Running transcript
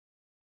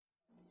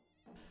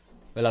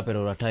වෙලා පෙර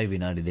රටයි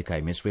විනාඩි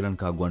 2යි මේ ශ්‍රී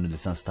ලංකා ගුවන්විදුලි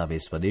සංස්ථාවේ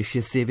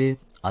ස්වදේශීය සේවයේ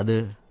අද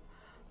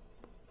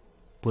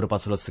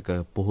පුරපසළොස්වක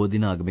පොහෝ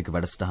දින ආගමික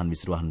වැඩසටහන්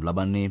විසිරුවහන්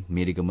ලබන්නේ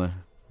මේරිගම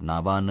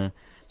නාවාන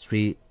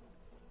ශ්‍රී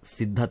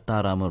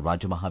සිද්ධාර්ථාරාම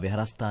රාජමහා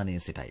විහාරස්ථානයේ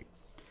සිටයි.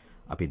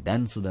 අපි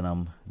දැන්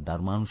සුදනම්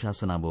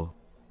ධර්මානුශාසනාව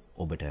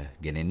ඔබට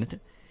ගෙනෙන්නට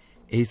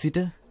එහි සිට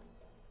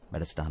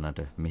වැඩසටහනට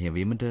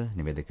මෙහෙයවීමට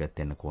නිවේදක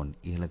තෙන්නකෝන්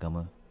ඉහළගම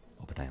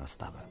ඔබට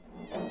අවස්ථාව.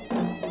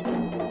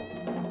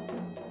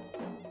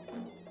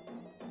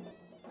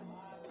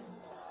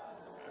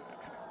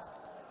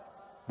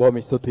 බොහොම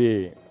ස්තුතියි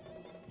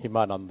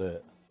හිමානන්ද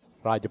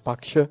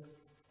රාජපක්ෂ.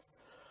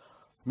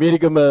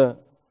 මේරිගම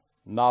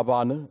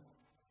නාවාන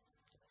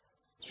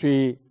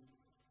ශ්‍රී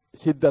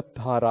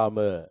සිද්ධාර්ථාරාම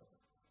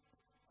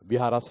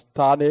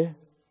විහාරස්ථානයේ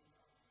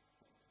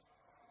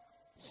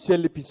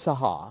සෙල්ලිපි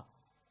සහ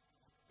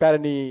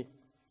පැරණි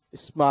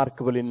ස්මාරක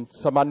වලින්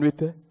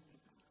සමන්විත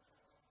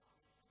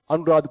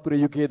අනුරාධපුර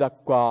යුගයේ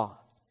දක්වා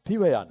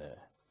තිව යන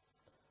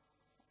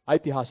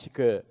ඓතිහාසික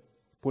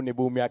පුණ්‍ය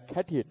භූමියක්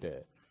හැටියට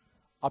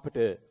අපට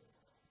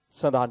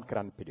සඳහන්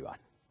කරන්න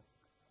පිළිවන්.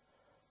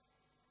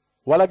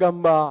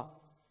 වලගම්බා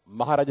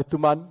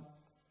මහරජතුමන්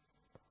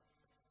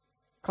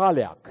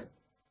කාලයක්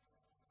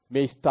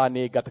මේ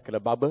ස්ථානයේ ගත කළ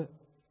බව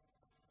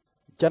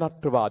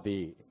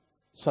ජනප්‍රවාදී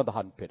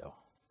සඳහන් වෙනවා.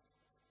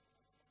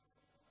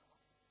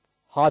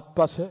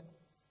 හාත්පස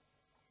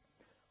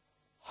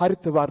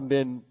හරිත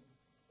වර්ණයෙන්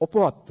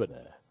ඔපවත් වන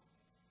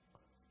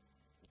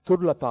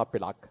තුරුලතා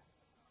පෙළක්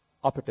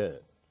අපට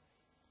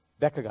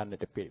දැක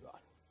ගන්නට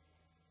පිළිවන්.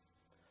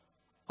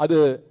 අද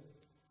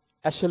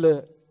ඇශල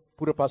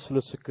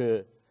පුරපසළොස්වක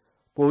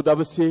පොහෝ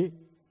දවසේ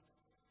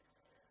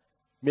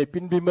මේ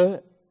පින්බිම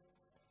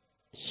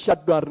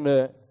ෂඩ්වර්ණ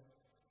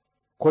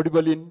කොඩි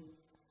වලින්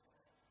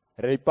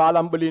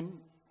රේපාලම් වලින්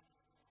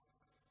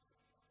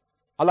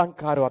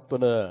අලංකාරවත්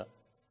වන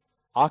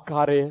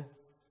ආකාරය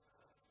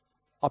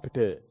අපිට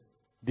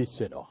දිස්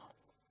වෙනවා.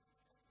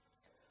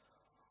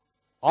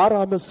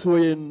 ආරාම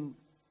සෝයෙන්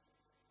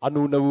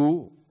අනුන වූ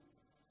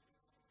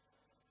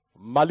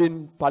මලින්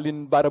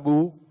පලින් බර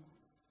වූ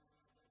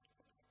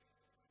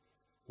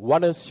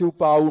වන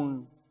සිව්පාවුන්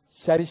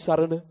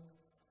සැරිසරන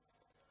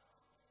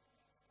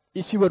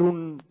ඉසිවරුන්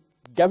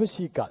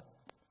ගැවසීගත්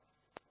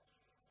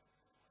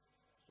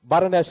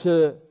බරණැස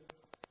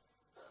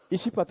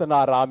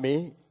ඉසිපතනාරාමේ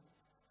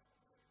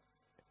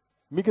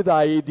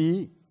මිගදායේදී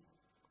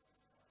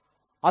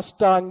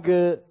අෂ්ටාංග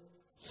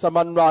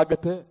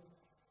සමන්වාගත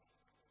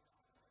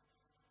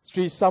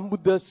ශ්‍රී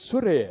සම්බුද්ධ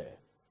සුරය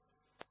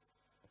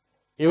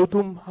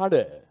එවතුම්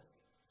හඬ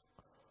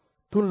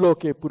තුන්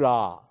ලෝකේ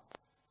පුරා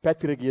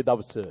පැතිර ගිය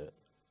දවස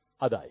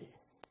අදයි.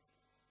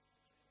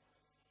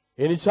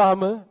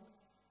 එනිසාම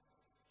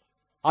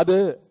අද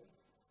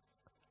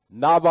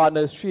නාවාන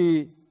ශ්‍රී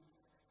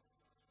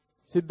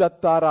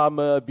සිද්ධාර්ථාරාම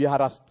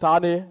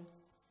විහාරස්ථානයේ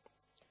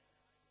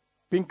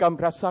පින්කම්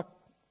රැසක්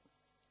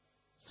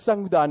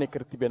සංවිධානය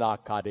කර තිබෙන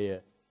ආකාරය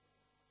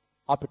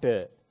අපට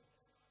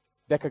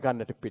දැක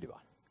ගන්නට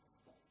පිළිවන්.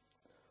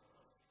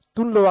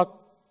 තුන්ලොවක්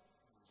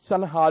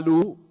සනහාලු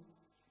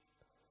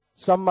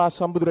සම්මා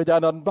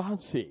සම්බුදුරජාණන්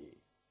වහන්සේ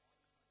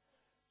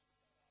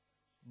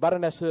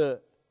බරණැස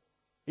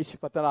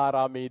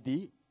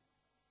ඉසිපතනාරාමේදී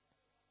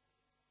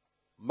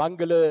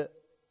මංගල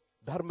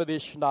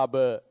ධර්මදේශනාව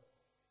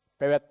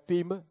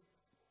පැවැත්වීම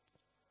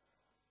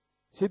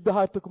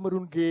සිද්ධාර්ථ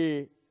කුමරුන්ගේ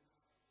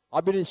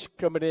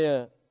අභිනිෂ්ක්‍රමණය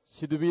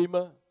සිදුවීම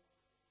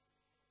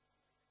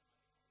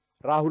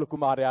රාහුල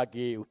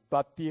කුමාරයාගේ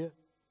උත්පත්තිය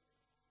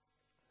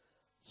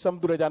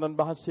සම්බුදුරජාණන්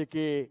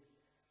වහන්සේගේ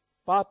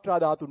පාත්‍රා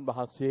ධාතුන්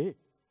වහන්සේ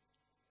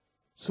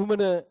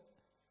සුමන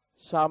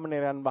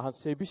සාමණේරයන්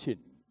වහන්සේ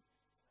විසින්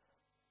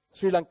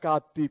ශ්‍රී ලංකා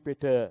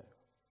ද්වීපයට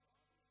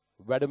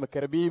වැඩම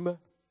කරවීම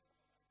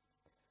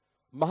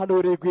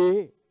මහනුවරයේ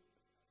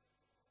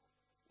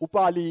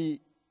උපාලි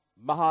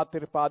මහා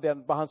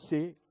තෙරපාදයන්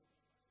වහන්සේ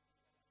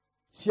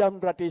සියම්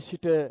රටේ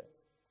සිට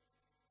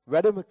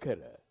වැඩම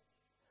කර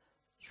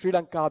ශ්‍රී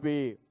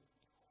ලංකාවේ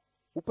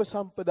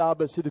උපසම්පදාව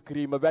සිදු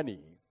කිරීම වැනි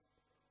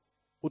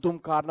උතුම්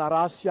කාරණා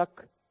රාශියක්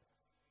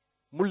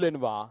මුල්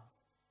වෙනවා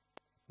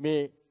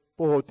මේ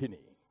පොහෝ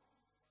දිනේ.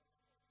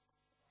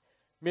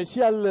 මේ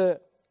සියල්ල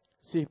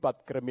සිහිපත්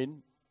කරමින්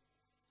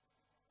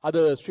අද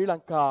ශ්‍රී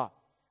ලංකා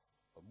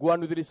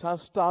ගුවන්විදුලි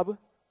සංස්ථාව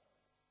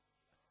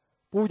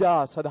පූජා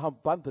සදහම්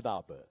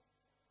වන්දනාව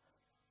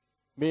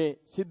මේ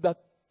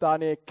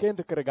සිද්ධාර්ථානයේ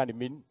කේන්ද්‍ර කර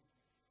ගනිමින්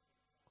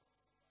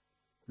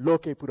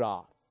ලෝකේ පුරා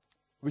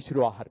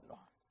විසිරුවා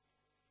හරිනවා.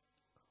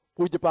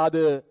 පූජ්‍යපාද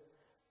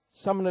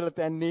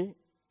සමනලතැන්නේ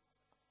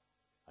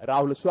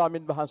රාහුල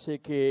ස්වාමීන්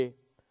වහන්සේගේ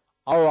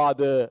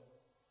අවවාද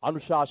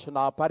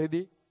අනුශාසනා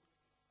පරිදි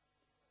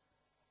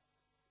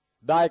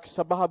දායක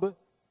සභාව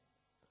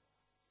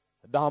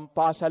දහම්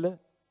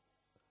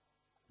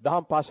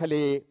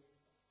පාසලේ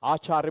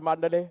ආචාර්ය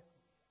මණ්ඩලය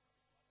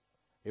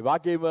ඒ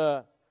වගේම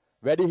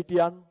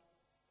වැඩිහිටියන්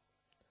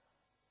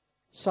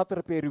සතර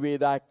පෙරුවේ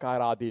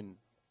දායකකාරාදීන්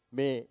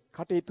මේ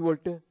කටයුතු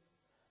වලට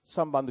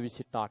සම්බන්ධ වී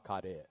සිටින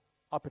ආකාරය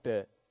අපිට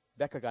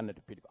දැක ගන්නට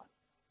පිළිවන්.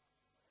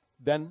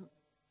 දැන්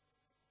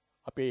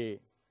අපේ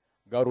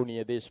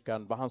ගෞරවනීය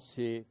දේශකයන්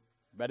වහන්සේ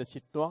වැඩ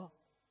සිටනවා.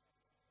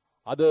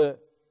 අද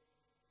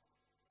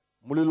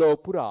මුළු ලොව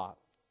පුරා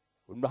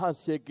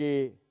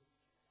උන්වහන්සේගේ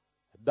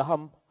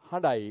දහම්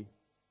හඬයි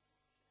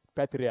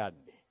පැතිර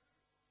යන්නේ.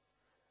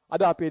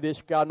 අද අපේ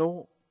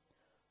දේශකයන්ෝ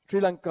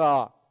ශ්‍රී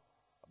ලංකා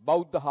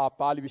බෞද්ධ හා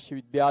පාලි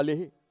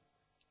විශ්වවිද්‍යාලයේ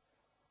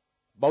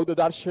බෞද්ධ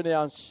දර්ශනය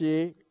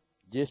අංශයේ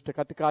ජ්‍යෙෂ්ඨ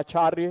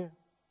කතිකාචාර්ය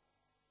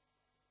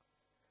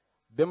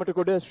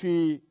දෙමටකොඩ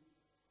ශ්‍රී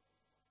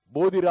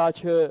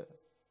බෝධිරාජ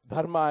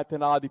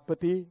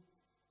ධර්මායතනාධිපති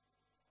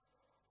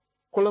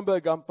කොළඹ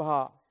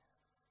ගම්පහ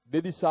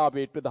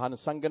දෙදිසාවේ ප්‍රධාන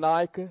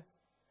සංඝනායක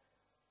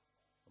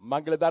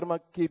මංගල ධර්ම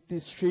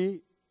කීර්ති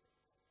ශ්‍රී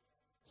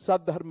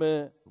සද්ධර්ම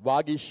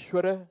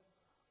වාගීශ්වර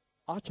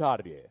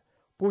ආචාර්ය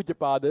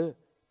පූජ්‍යපාද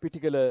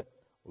පිටිගල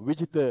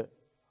විජිත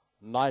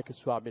නායක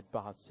ස්වාමීන්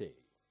වහන්සේ.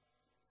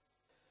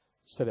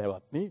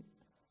 සදහවත්නි,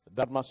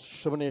 ධර්ම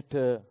ශ්‍රවණයට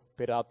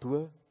පෙර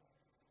ආතුව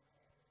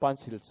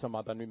පන්සිල්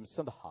සමාදන් වීම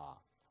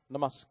සඳහා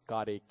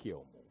නමස්කාරය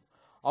කියවමු.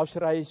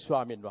 අවසරයි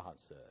ස්වාමීන්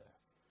වහන්සේ.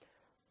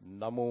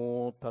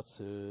 නමෝ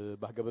තස්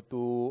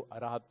භගවතු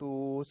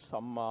අරහතු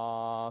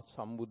සම්මා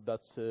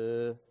සම්බුද්දස්ස.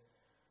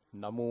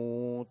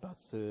 නමෝ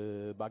තස්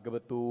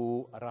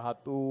භගවතු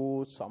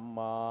අරහතු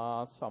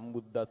සම්මා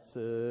සම්බුද්දස්ස.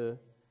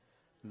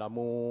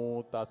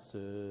 නමෝ තස්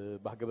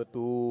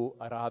භගවතු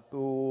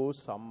අරහතු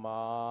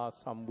සම්මා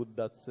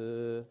සම්බුද්දස්ස.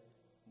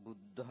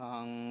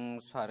 බුද්ධං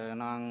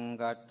සරණං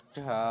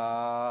ගච්ඡාමි.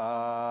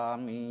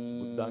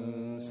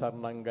 බුද්ධං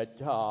සරණං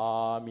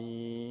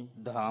ගච්ඡාමි.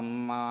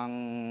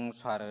 ධම්මං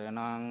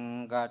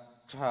සරණං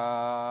ගච්ඡාමි.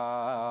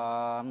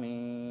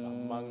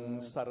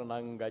 ධම්මං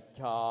සරණං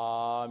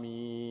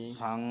ගච්ඡාමි.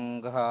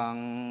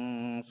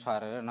 සංඝං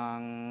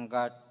සරණං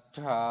ගච්ඡාමි.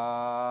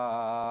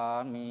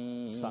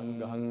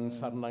 සංඝං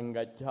සරණං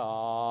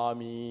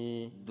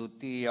ගච්ඡාමි.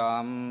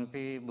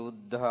 ဒ ුතියම්පි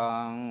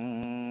බුද්ධං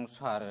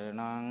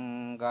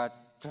සරණං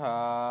ගච්ඡාමි.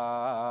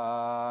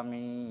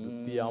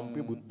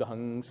 ဒ ුතියම්පි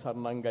බුද්ධං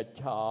සරණං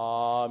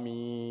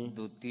ගච්ඡාමි.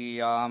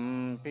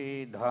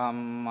 ဒ ුතියම්පි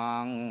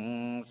ධම්මං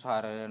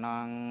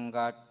සරණං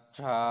ගච්ඡාමි.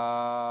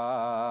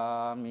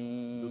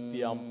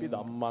 ဒ ුතියම්පි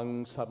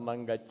ධම්මං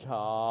සරණං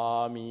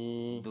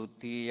ගච්ඡාමි.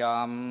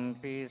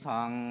 ဒ ුතියම්පි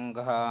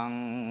සංඝං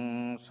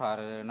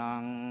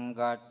සරණං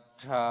ගච්ඡාමි.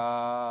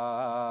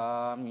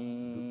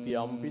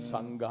 ဒ ුතියම්පි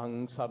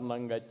සංඝං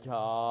සරණං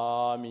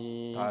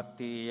ගච්ඡාමි.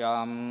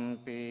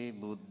 තතියම්පි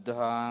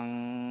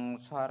බුද්ධං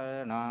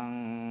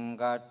සරණං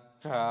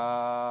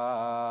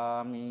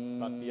ගච්ඡාමි.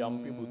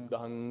 තතියම්පි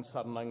බුද්ධං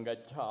සරණං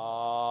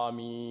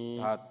ගච්ඡාමි.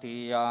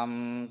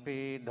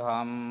 තතියම්පි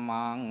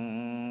ධම්මං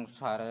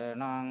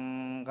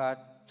සරණං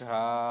ගච්ඡාමි.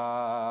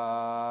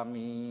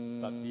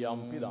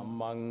 තතියම්පි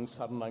ධම්මං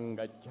සරණං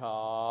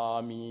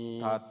ගච්ඡාමි.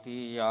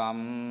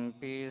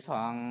 තතියම්පි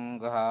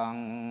සංඝං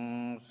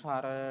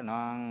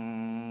සරණං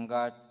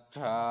ගච්ඡාමි.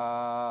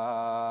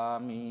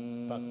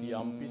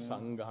 තතියම්පි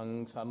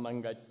සංඝං සරණං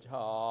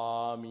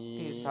ගච්ඡාමි.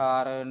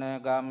 තිසරණ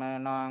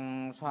ගමනං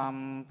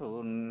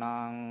සම්පූර්ණං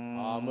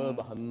ආම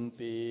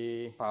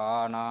භන්තේ.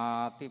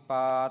 පානාති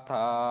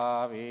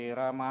පාතා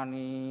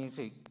වේරමණී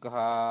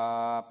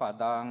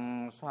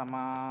සික්ඛාපදං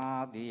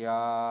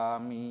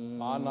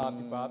සමාදියාමි.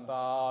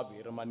 පානාතිපාතා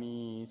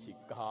වේරමණී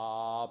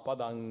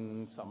සික්ඛාපදං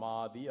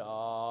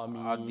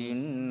සමාදියාමි.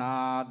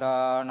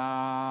 අදින්නාදානා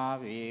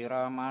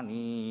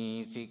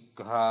වේරමණී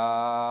සික්ඛාපදං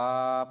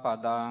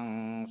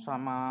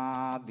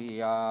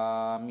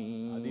සමාදියාමි.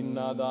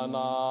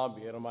 අදින්නාදානා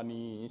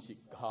වේරමණී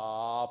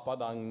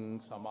සික්ඛාපදං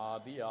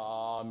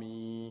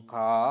සමාදියාමි.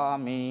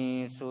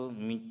 කාමේසු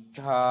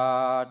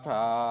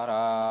මිච්ඡාචාරා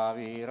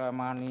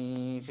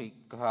වේරමණී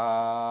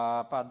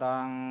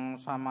සික්ඛාපදං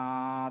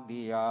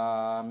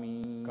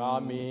සමාදියාමි.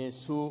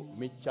 කාමේසු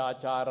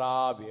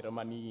මිච්ඡාචාරා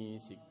වේරමණී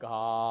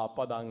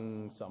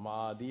සික්ඛාපදං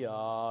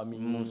සමාදියාමි.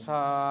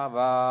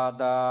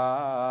 මුසාවාදා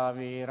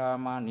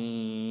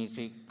වේරමණී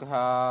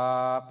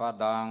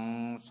සික්ඛාපදං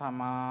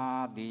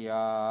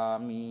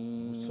සමාදියාමි.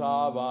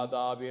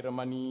 මුසාවාදා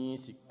වේරමණී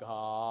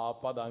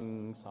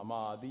සික්ඛාපදං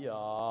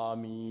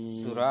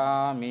සමාදියාමි.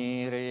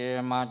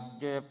 සුරාමේරය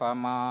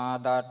මජ්ජපමා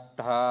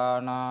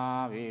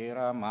දට්ඨානා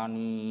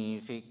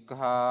වේරමණී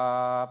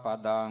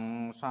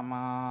සික්ඛාපදං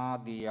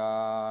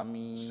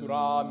සමාදියාමි.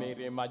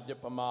 සුරාමේරය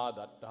මජ්ජපමා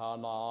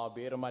දට්ඨානා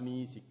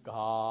වේරමණී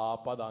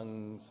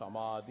සික්ඛාපදං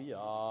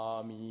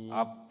සමාදියාමි.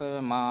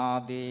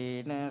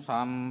 අප්පමාදේන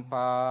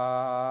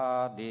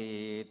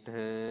සම්පාදේත.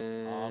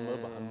 ආම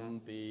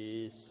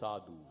භන්තේ.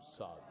 සාදු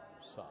සාදු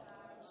සාදු.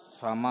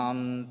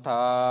 සමන්ත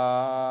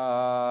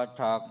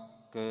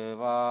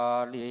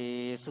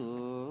චක්කවාලේසු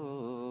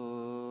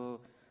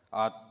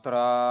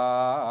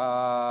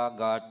අත්‍රා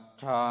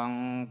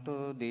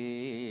ගච්ඡන්තු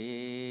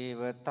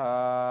දේවතා.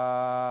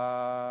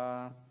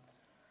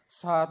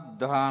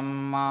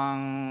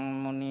 සද්ධම්මං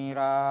මුනි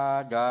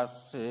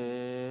රාජස්ස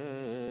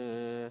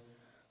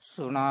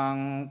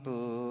සුනන්තු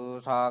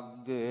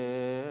සග්ග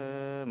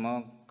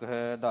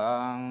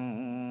මොක්ඛදං.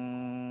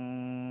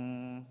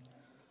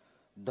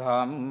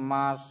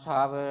 ධම්ම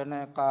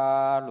ශ්‍රවණ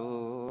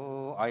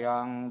කාලෝ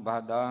අයං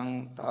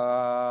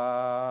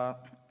භදංතා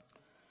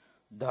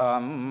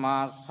ධම්ම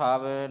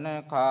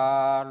ශ්‍රවණ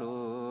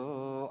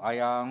කාලෝ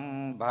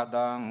අයං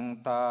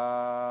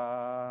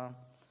භදංතා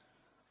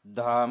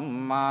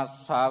ධම්ම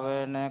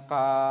ශ්‍රවණ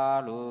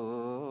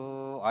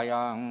කාලෝ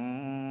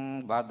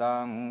අයං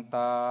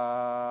භදංතා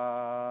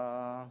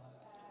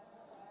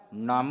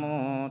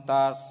නමෝ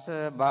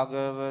තස්ස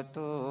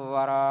භගවතු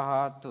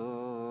වරහතු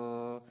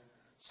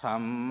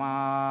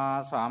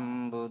සම්මා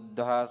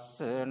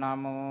සම්බුද්දස්ස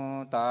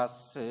නමෝ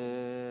තස්ස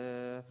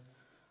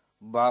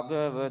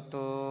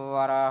භගවතු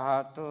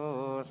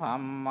වරහතු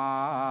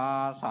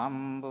සම්මා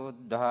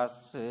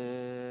සම්බුද්දස්ස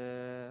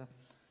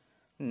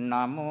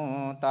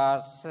නමෝ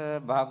තස්ස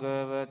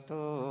භගවතු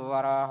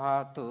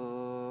වරහතු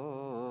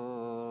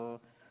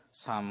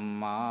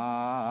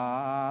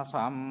සම්මා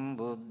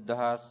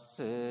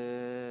සම්බුද්දස්ස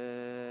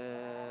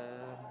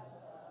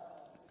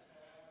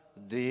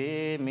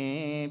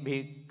දේමේ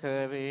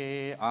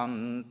භික්ඛවේ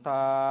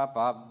අන්තා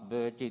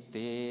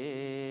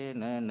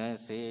පබ්බචිතේන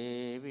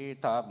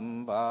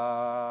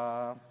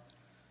නසේවිතම්බා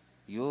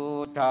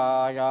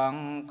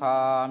යෝඨායං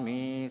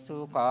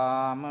කාමේසු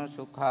කාම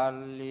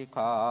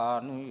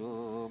සුඛල්ලිකානු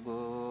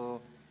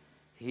යෝගෝ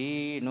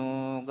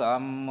හීනෝ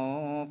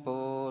ගම්මෝ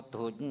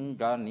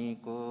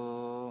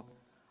පොතුංජනිකෝ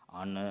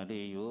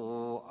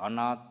අනරියෝ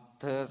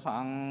අනත්ථ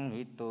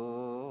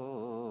සංහිතෝති.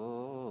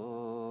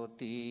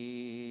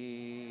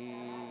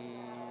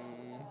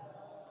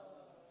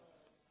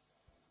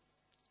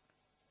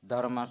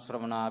 ධර්ම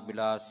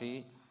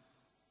ශ්‍රවණාබිලාසී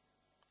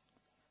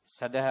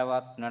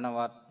සදහවත්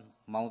නනවත්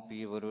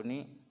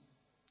මව්පියවරුනි,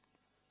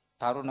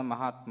 තරුණ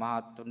මහත්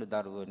මහත්තුන්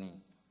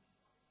දරුවනි,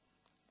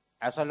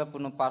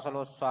 ඇසලපුණු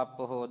පසළොස්වක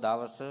පොහෝ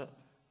දවස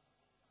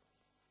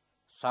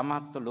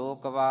සමස්ත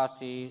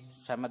ලෝකවාසී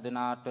සෑම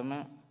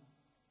දිනාටම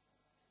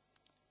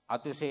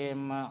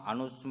අතිශයින්ම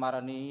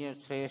අනුස්මරණීය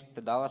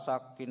ශ්‍රේෂ්ඨ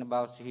දවසක් වෙන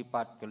බව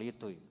සිහිපත් කළ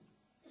යුතුයි.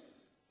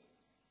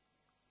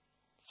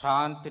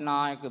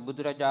 ශාන්තිනායක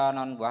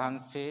බුදුරජාණන්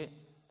වහන්සේ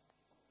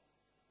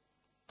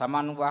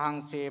තමන්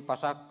වහන්සේ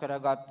පසක්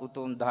කරගත්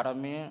උතුම්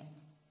ධර්මය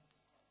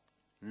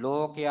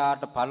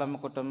ලෝකයාට පළමු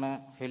කොටම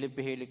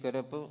හෙළිපෙහෙළි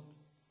කරපු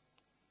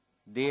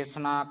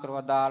දේශනා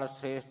කරවදාළ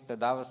ශ්‍රේෂ්ඨ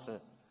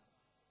දවස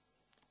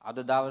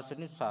අද දවස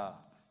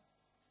නිසා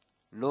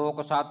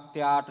ලෝක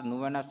සත්‍යයට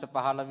නුවණැස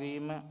පහළ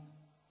වීම,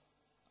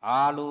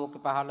 ආලෝක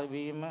පහළ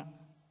වීම,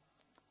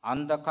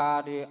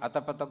 අන්ධකාරයේ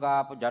අතපත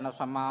ගාපු ජන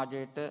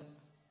සමාජයට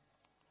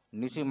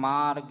නිසි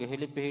මාර්ග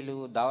හෙළිපෙහෙළි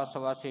වූ දවස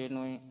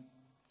වශයෙන්ුයි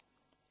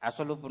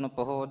අසලුපුණු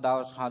පොහෝ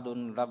දවස්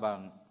හඳුන්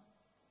ලබන.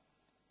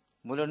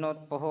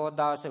 මුලනොත් පොහෝ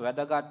දවස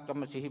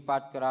වැදගත්කම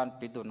සිහිපත් කරන්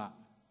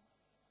තිබුණා.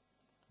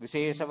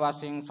 විශේෂ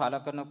වශයෙන්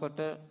සලකනකොට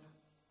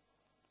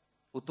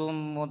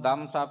උතුම්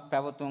ධම්සක්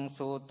පැවතුම්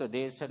සූත්‍ර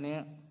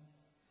දේශනය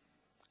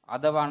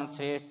අදවන්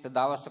ශ්‍රේෂ්ඨ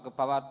දවසක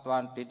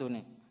පවත්වන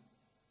තිබුණේ.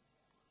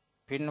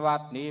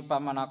 පින්වත්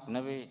නීපමනක්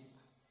නෙවේ,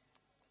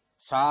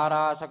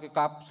 සාරාසක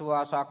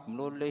කප්සුවාසක්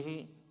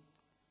මුළුල්ලෙහි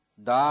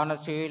දාන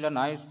සීල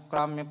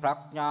නෛෂ්ක්‍රම්‍ය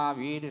ප්‍රඥා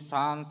වීරි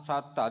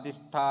සාන්සත්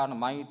අධිෂ්ඨාන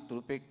මෛත්‍රී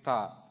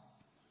උපේක්ඛා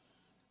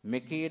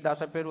මෙකී දස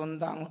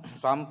පෙරුන්දන්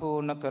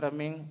සම්පූර්ණ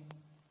කරමින්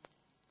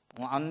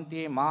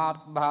අන්තිම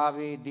මාත්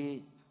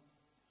භාවයේදී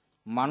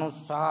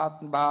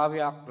මනුස්සාත්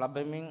භාවයක්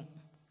ලැබෙමින්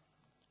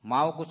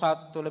මව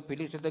කුසත් තුළ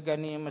පිළිසිඳ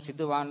ගැනීම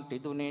සිදුවන්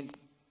තිදුනේ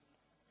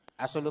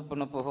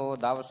අසලුපුණු පොහෝ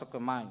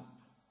දවසකමයි.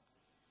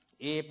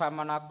 ඒ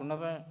පමණක්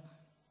නොව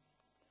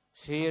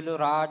සියලු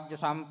රාජ්‍ය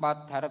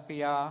සම්පත්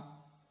හැරපියා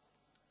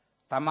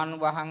තමන්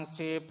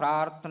වහන්සේ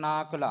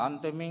ප්‍රාර්ථනා කළ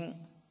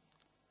අන්දමින්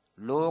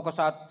ලෝක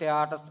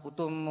සත්‍යයට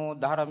උතුම් වූ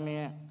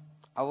ධර්මය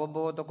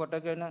අවබෝධ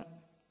කොටගෙන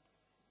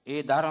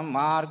ඒ ධර්ම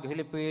මාර්ග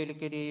හෙළිපෙහෙළි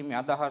කිරීමේ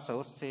අදහස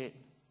ඔස්සේ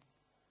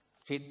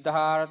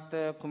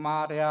සිද්ධාර්ථ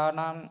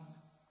කුමාරයාණන්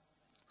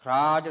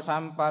රාජ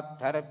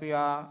සම්පත්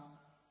හැරපියා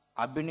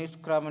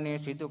අභිනිෂ්ක්‍රමණය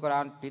සිදු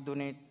කරන්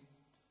තිබුණේ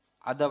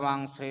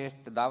අදවන්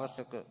ශ්‍රේෂ්ඨ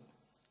දවසක.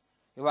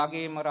 ඒ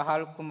වගේම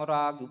රහල්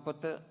කුමරාගේ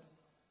උපත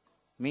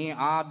මේ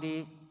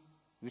ආදී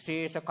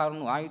විශේෂ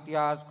කරුණු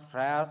ඓතිහාසික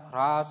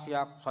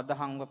රාශියක්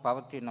සදහන්ව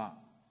පවතිනවා.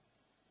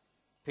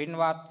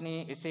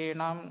 පින්වත්නි,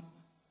 එසේනම්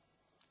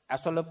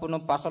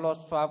අසලපුණු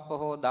පසළොස්වක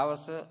පොහෝ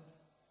දවස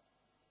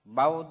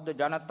බෞද්ධ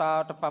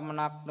ජනතාවට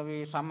පමණක්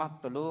නොවේ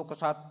සමස්ත ලෝක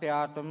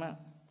සත්‍යයටම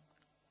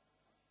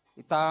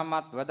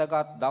ඉතාමත්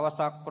වැදගත්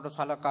දවසක් කොට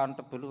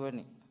සලකන්නට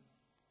පුළුවනි.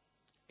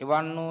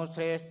 එවන් වූ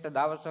ශ්‍රේෂ්ඨ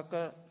දවසක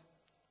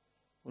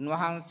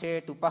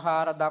උන්වහන්සේට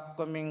උපහාර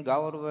දක්වමින්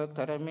ගෞරව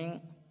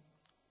කරමින්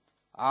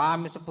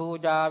ආමිස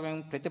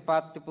පූජාවෙන්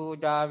ප්‍රතිපත්ති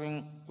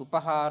පූජාවෙන්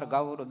උපහාර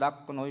ගෞරව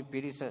දක්වන ওই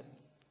පිරිස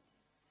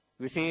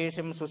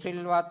විශේෂම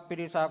සුසිල්වත්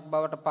පිරිසක්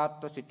බවට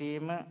පත්ව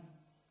සිටීම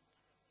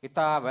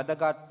ඉතා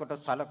වැදගත් කොට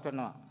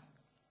සලකනවා.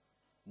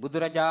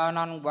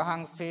 බුදුරජාණන්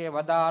වහන්සේ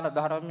වදාළ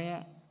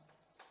ධර්මය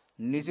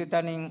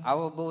නිසිතනින්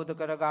අවබෝධ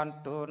කර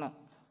ගන්නට ඕන.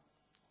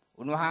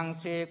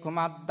 උන්වහන්සේ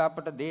කුමක්ද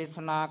අපට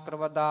දේශනා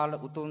කරවදාළ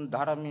උතුම්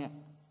ධර්මය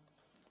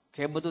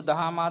කෙබඳු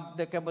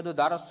දහමක්ද කෙබඳු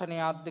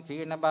දර්ශනයක්ද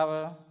කියන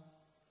බව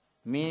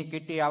මේ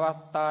කිටි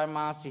අවස්ථාවේ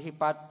මා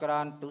සිහිපත්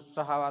කරන්ට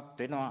උත්සාහවත්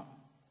වෙනවා.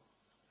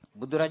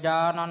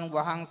 බුදුරජාණන්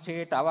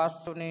වහන්සේට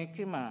අවස්ුනේ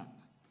කිම?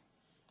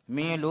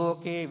 මේ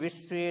ලෝකේ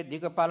විශ්වයේ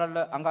දිගපළල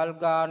අඟල්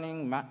ගානින්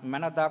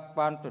මන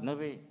දක්වන්නට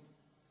නොවේ.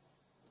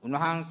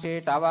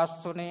 උන්වහන්සේට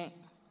අවස්ුනේ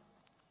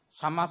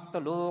සමස්ත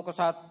ලෝක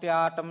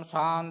සත්‍යයටම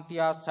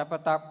ශාන්තිය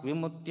සැපතක්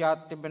විමුක්තියක්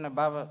තිබෙන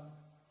බව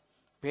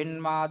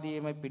පෙන්වා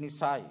දීම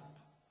පිණිසයි.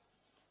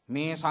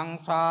 මේ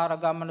සංසාර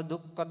ගමන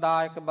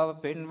දුක්ඛදායක බව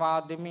පෙන්වා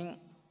දෙමින්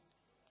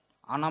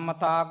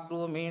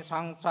අනමතාග්‍රෝ මේ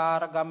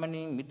සංසාර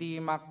ගමනින්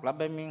මිදීමක්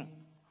ලැබෙමින්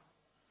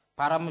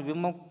පරම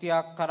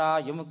විමුක්තියක් කරා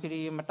යොමු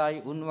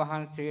කිරීමටයි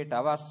උන්වහන්සේට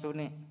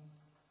අවශ්‍යුනේ.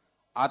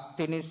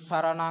 අත්ති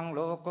නිස්සරණං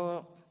ලෝකෝ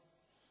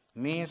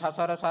මේ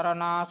සසර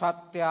සරණා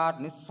සත්‍යා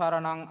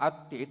නිස්සරණං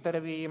අත්ති ඊතර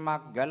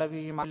වීමක්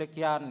ගැලවීමක්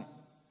කියන්නේ.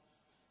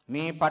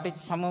 මේ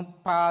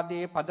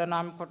පටිච්චසමුප්පාදයේ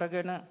පදනම්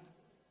කොටගෙන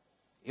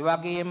ඒ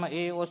වගේම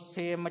ඒ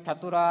ඔස්සේම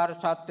චතුරාර්ය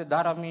සත්‍ය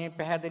ධර්මයේ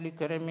පැහැදිලි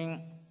කරමින්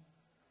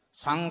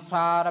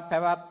සංසාර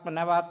පැවැත්ම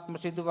නැවැත්ම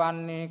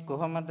සිදුවන්නේ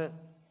කොහොමද?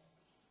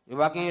 ඒ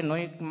වගේ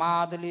නොඑක්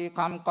මාදලී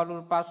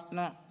කම්කලුල් ප්‍රශ්න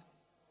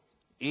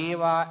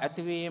ඒවා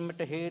ඇතිවීමට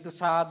හේතු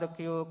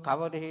සාධකයෝ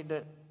කවරෙහිද?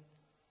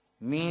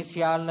 මේ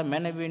සියල්ල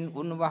මනවින්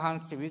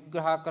උන්වහන්සේ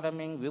විග්‍රහ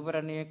කරමින්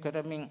විවරණය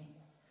කරමින්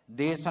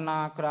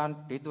දේශනා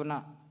කරන්ට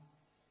යෙදුණා.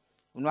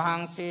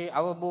 උන්වහන්සේ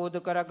අවබෝධ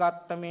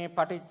කරගත්ත මේ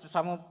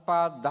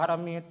පටිච්චසමුප්පාද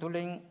ධර්මයේ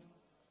තුලින්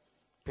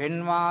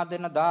පෙන්වා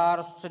දෙන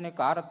දාර්ශනික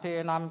අර්ථය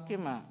නම්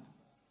කිම?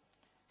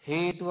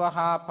 හේතුව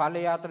හා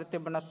ඵලය අතර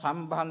තිබෙන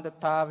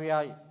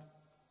සම්බන්ධතාවයයි.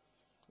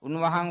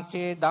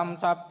 උන්වහන්සේ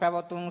ධම්සක්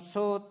පැවතුම්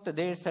සූත්‍ර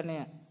දේශනය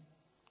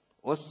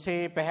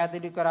ඔස්සේ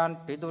පැහැදිලි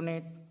කරන්ට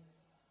යෙදුනේ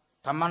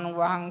තමන්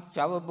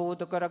වහන්සේ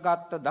අවබෝධ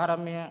කරගත්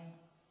ධර්මය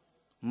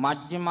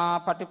මජ්ක්‍ධිමා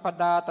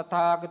පටිපදා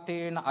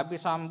තථාගතේන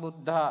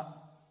අபிසම්බුද්ධා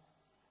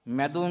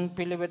මදුන්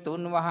පිළිවෙත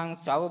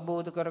උන්වහන්සේ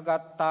අවබෝධ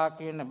කරගත්තා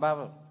කියන බව.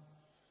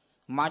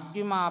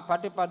 මජ්ක්‍ධිමා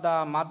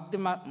පටිපදා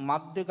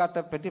මධ්‍යගත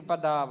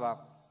ප්‍රතිපදාවක්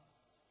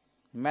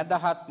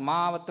මදහත්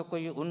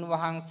මාවතකුයි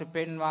උන්වහන්සේ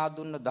පෙන්වා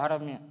දුන්න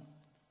ධර්මය.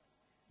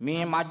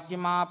 මේ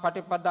මජ්ක්‍ධිමා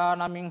පටිපදා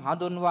නමින්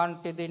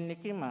හඳුන්වන්නට දෙන්නේ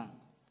කිම?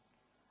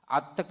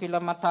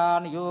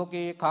 අත්තකිලමතාන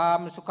යෝගේ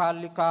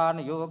කාමසුකල්ලිකාන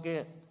යෝගය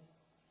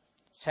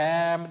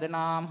සෑම දිනම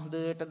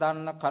හොඳට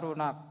දන්න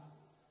කරුණක්.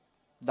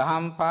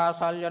 දහම්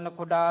පාසල් යන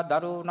කුඩා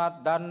දරුවුණත්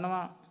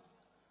දන්නවා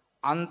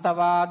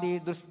අන්තවාදී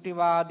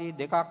දෘෂ්ටිවාදී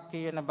දෙකක්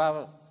කියන බව.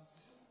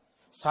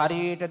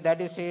 ශරීර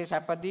දැඩිසේ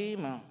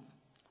සැපදීම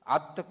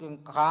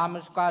අත්තකින්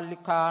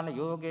කාමසුකල්ලිකාන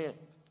යෝගය,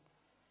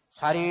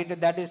 ශරීර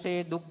දැඩිසේ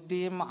දුක්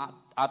දීම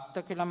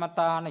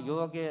අත්තකිලමතාන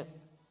යෝගය.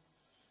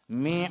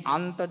 මේ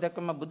අන්ත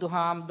දෙකම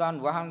බුදුහාමුදුරන්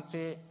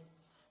වහන්සේ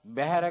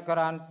බැහැර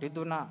කරන්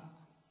තිදුණා.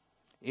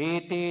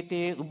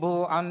 ඒතේතේ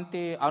උභෝ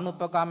අන්තේ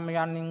අනුපගම්ම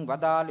යන්නින්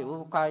වදාළි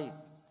වූකයි.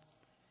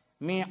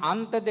 මේ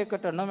අන්ත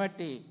දෙකට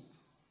නොමැටි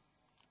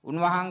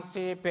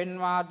උන්වහන්සේ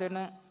පෙන්වා දෙන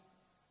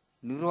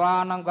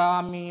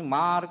නිර්වාණගාමී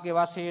මාර්ග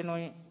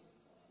වශයෙන්ුයි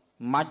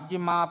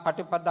මජ්ක්‍ධිමා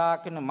පටිපදා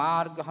කියන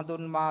මාර්ග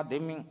හඳුන්වා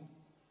දෙමින්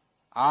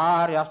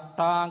ආර්ය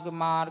අෂ්ටාංග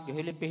මාර්ග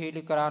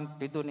හෙළිපෙහෙළි කරන්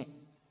තිදුනේ.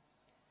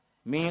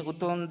 මේ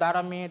උතුම්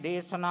ධර්මයේ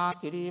දේශනා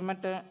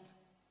කිරීමට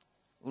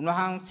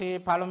උන්වහන්සේ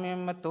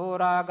පළමුවෙන්ම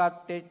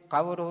තෝරාගත්තේ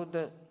කවුරුද?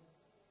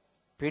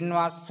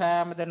 පින්වත්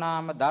සෑම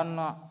දෙනාම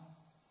දන්නවා.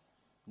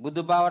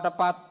 බුදු බවට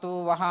පත්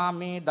වූ වහා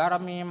මේ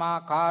ධර්මයේ මා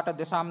කාට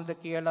දෙසම්ද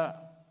කියලා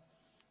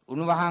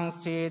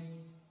උන්වහන්සේ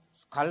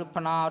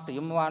කල්පනාට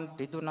යොමුවන්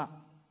තිදුණා.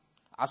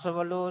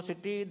 අසවලෝ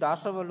සිටීද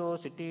අසවලෝ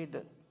සිටීද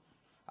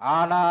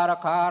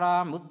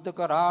ආලාරකාරා මුද්දක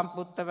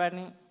රාම්පුත්ත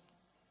වැනි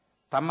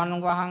තමන්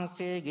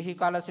වහන්සේ ගිහි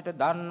කල සිට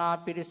දන්නා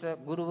පිරිස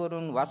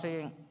ගුරුවරුන්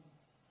වශයෙන්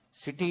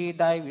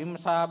සිටීදයි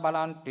විමසා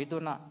බලන්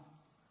තිදුණා.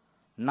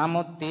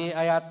 නමුත් ඒ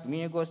අයත්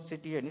මිය ගොස්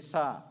සිටිය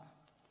නිසා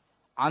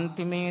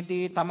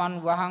අන්තිමේදී තමන්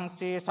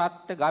වහන්සේ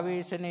සත්‍ය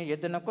ගවේෂණයේ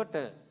යෙදෙනකොට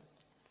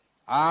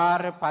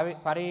ආර්ය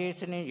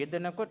පරිශ්‍රණයේ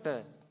යෙදෙනකොට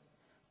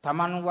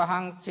තමන්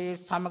වහන්සේ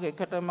සමග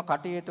එකටම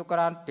කටයුතු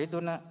කරන්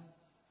තිදුණ.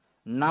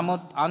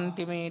 නමුත්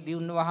අන්තිමේදී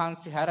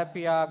උන්වහන්සේ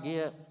හැරපියා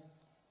ගිය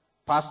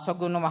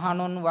පස්වගුණ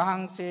මහණුන්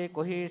වහන්සේ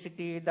කොහේ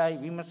සිටීදයි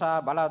විමසා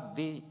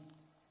බලද්දී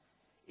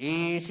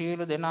ඒ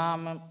සියලු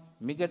දෙනාම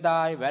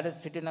මිගදායි වැඩ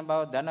සිටින බව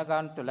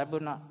දැනගන්ට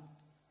ලැබුණා.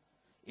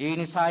 ඒ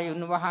නිසායි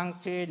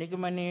උන්වහන්සේ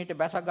නිගමනයේට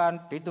බැස ගන්න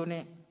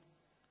තිදුනේ.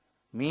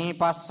 මේ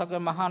පස්වග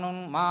මහණුන්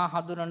මා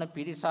හඳුනන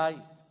පිරිසයි.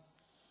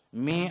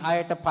 මේ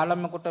අයට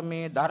පළමු කොට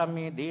මේ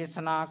ධර්මයේ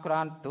දේශනා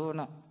කරන්ට ඕන.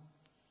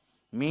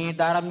 මේ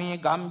ධර්මයේ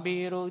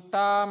ගම්බීරෝ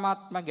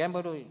ඊ타ත්ම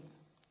ගැඹුරුයි.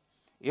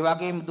 ඒ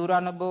වගේම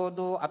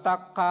දුරනබෝධෝ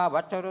අතක්කා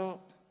වචරෝ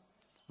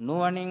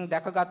නුවණින්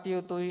දැකගත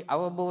යුතුයි,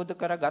 අවබෝධ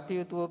කරගත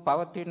යුතුව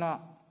පවතින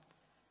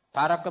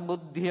තරක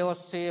බුද්ධිය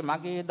ඔස්සේ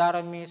මගේ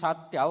ධර්මයේ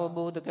සත්‍ය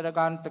අවබෝධ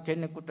කරගන්නට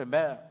කෙනෙකුට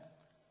බෑ.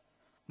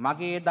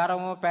 මගේ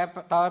ධර්ම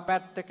තව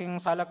පැත්තකින්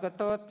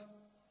සලකතොත්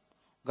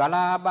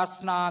ගලා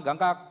බස්නා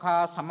ගඟක්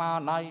හා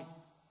සමානයි.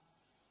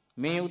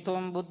 මේ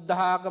උතුම් බුද්ධ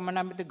ආගම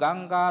නැමැති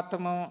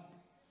ගංගාතම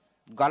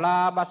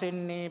ගලා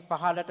බසින්නේ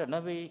පහළට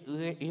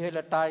නෙවෙයි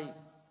ඉහළටයි.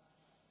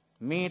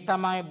 මේ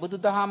තමයි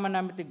බුදුදහම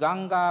නැමැති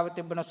ගංගාව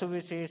තිබෙන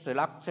සුවිශේෂ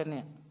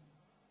ලක්ෂණය.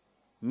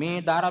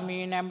 මේ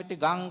ධර්මයේ නැමැති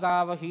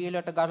ගංගාව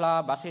හීලට ගලා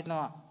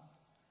බසිනවා.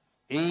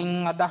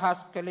 එයින් අදහස්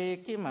කළේ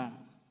කිම?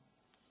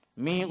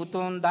 මේ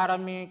උතුම්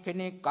ධර්මයේ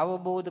කෙනෙක්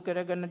අවබෝධ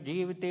කරගෙන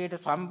ජීවිතයට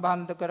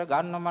සම්බන්ධ කර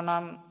ගන්නම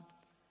නම්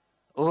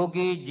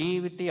ඔහුගේ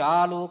ජීවිතය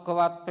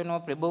ආලෝකවත්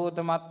වෙනවා,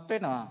 ප්‍රබෝධමත්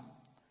වෙනවා.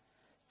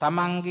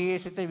 තමන්ගේ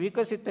සිත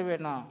විකසිත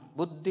වෙනවා,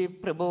 බුද්ධි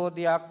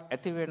ප්‍රබෝධයක්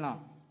ඇති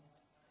වෙනවා.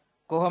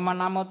 කොහොම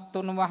නමුත්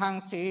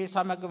උන්වහන්සේ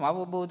සමගම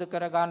අවබෝධ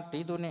කරගන්න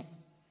තිදුනේ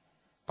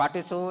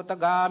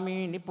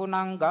පටිසෝතගාමී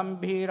නිපුණං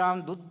ගම්භීරං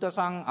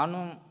දුද්දසං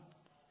අනුං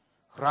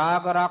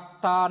රාග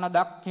රක්තාන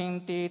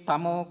දක්ඛින්ති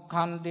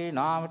තමෝඛන්දේ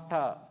නාවට.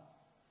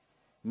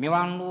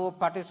 මෙවන් වූ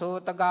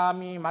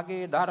පටිසෝතගාමී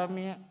මගේ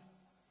ධර්මය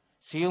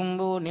සියුම්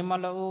වූ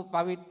නිමල වූ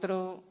පවිත්‍ර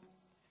වූ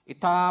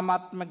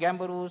ඊ타ත්ම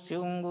ගැඹුරු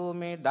සියුම් වූ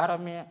මේ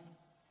ධර්මය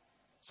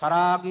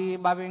සරාගී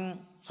බවින්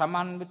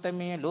සමන්විත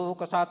මේ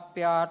ලෝක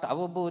සත්‍යයට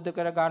අවබෝධ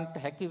කර ගන්නට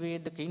හැකි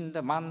වේද කින්ද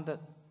මන්ද.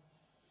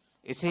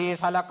 එසේ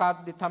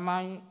සලකද්දි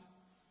තමයි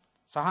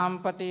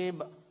සහම්පති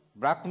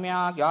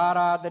බ්‍රහ්මයාගේ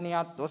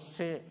ආරාධනයත්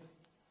ඔස්සේ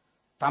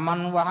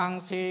තමන්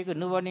වහන්සේගේ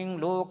නුවණින්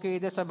ලෝකයේ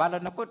දෙස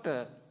බලනකොට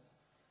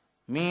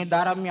මේ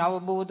ධර්මය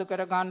අවබෝධ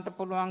කර ගන්නට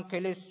පුළුවන්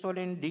කෙලෙස්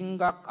වලින්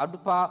ඩිංගක්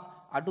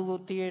අඩුව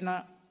තියෙන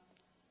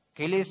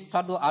කෙලෙස්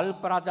අඩු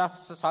අල්ප රජස්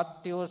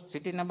සත්‍යෝ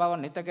සිටින බව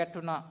නිත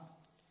ගැටුණා.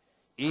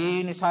 ඒ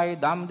නිසායි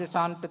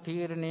ධම්දසන්ත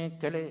තීරණය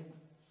කළේ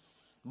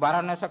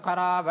බරණැස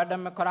කරා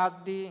වැඩම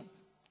කරද්දී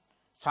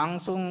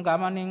සංසුන්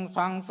ගමනින්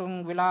සංසුන්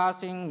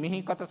විලාසින්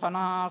මිහිකත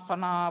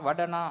සනාසනා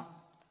වඩනා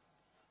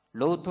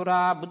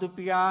ලෝතුරා බුදු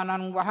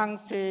පියාණන්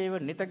වහන්සේව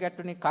නිත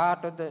ගැටුණි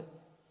කාටද?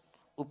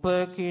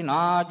 උපකී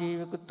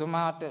නාජීවක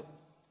තුමාට.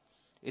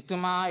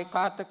 එතුමා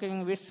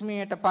එකාතකින්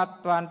විස්මයට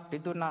පත්වන්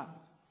තිදුණා.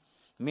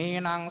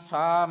 මේනම්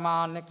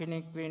සාමාන්‍ය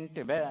කෙනෙක් වෙන්න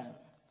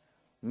බෑ.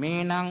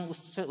 මේනම්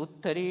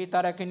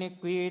උත්තරීතර කෙනෙක්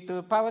විය යුතු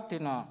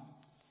පවතිනවා.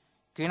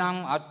 කිනම්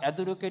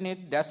ඇදුරු කෙනෙක්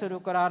දැසුරු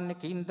කරන්නේ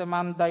කින්ද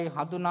මන්දයි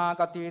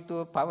හඳුනාගත යුතු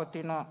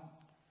පවතිනවා.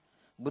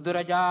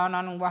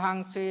 බුදුරජාණන්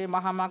වහන්සේ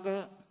මහමග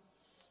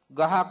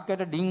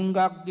ගහක්කට ඩිංගක්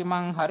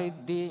ගිමන්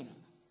හරිද්දී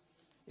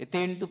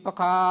එතෙන්ට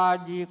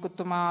උපකාජී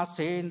කුතුමා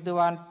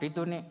සේන්දුවන්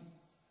තිදුනේ.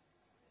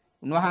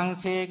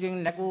 උන්වහන්සේගෙන්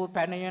නැගූ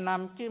පැනය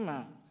නම් කිම?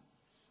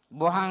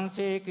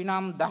 වහන්සේ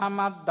කිනම්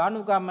දහමක්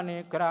දනුගමනය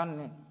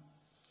කරන්නේ.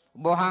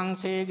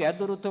 වහන්සේගේ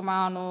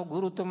ඇදුරුතුමානෝ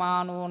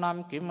ගුරුතුමානෝ නම්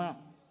කිම?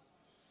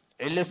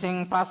 එලෙසින්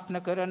ප්‍රශ්න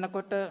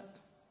කරනකොට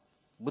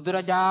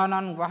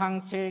බුදුරජාණන්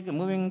වහන්සේගේ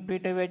මුවින්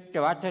පිට වෙච්ච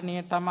වචනය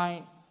තමයි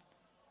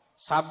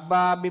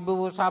සබ්බා බිබු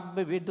සබ්බ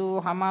විදු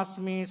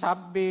හමස්මි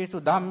සබ්බේසු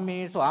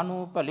ධම්මේසු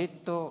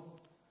අනුපලිත්තෝ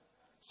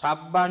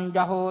සබ්බං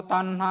ජහෝ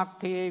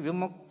තණ්හක්ඛේ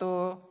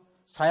විමුක්තෝ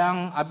සයං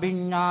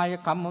අභිඤ්ඤාය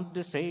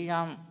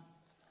කමුද්දසෙයං.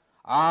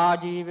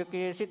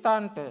 ආජීවකේ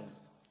සිතන්ට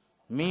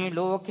මේ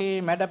ලෝකේ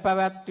මැඩ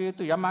පැවැත්විය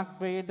යුතු යමක්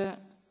වේද?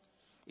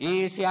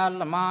 ඒ සියල්ල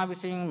මා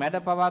විසින් මැඩ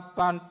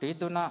පවත්වන්න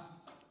තිදුණා.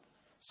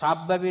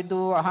 සබ්බ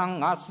විදු අහං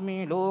අස්මි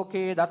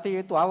ලෝකේ දත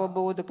යුතු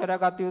අවබෝධ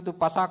කරගත යුතු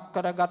පසක්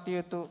කරගත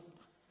යුතු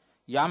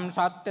යම්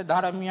සත්‍ය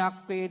ධර්මයක්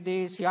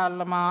වේදේ සියල්ල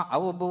මා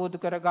අවබෝධ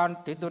කරගන්න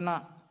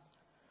තිදුණා.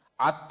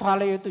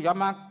 අත්හල යුතු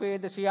යමක්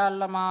වේද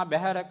සියල්ල මා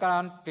බැහැර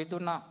කරන්න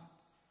තිදුණා.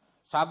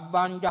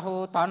 සබ්බං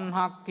ජහෝ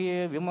තණ්හක්ඛේ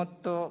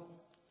විමුක්තෝ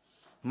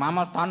මම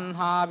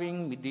තණ්හාවෙන්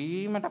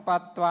මිදීමට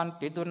පත්වන්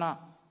තිදුණා.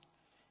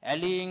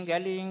 ඇලීම්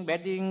ගැලීම්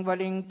බැදීම්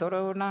වලින් තොර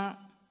වුණා.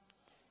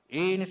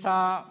 ඒ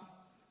නිසා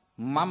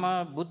මම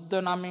බුද්ධ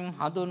නමින්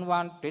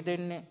හඳුන්වන්න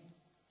දෙන්නේ.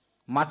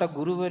 මට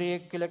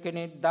ගුරුවරයෙක් කියලා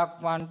කෙනෙක්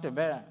දක්වන්නට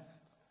බෑ.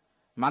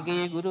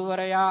 මගේ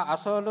ගුරුවරයා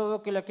අසෝලව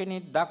කියලා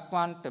කෙනෙක්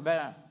දක්වන්නට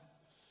බෑ.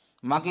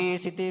 මගේ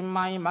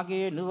සිතින්මයි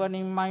මගේ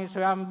නුවණින්මයි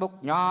ස්වයංබුක්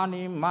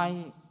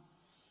ඥානෙන්මයි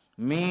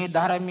මේ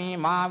ධර්මී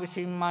මා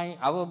විසින්මයි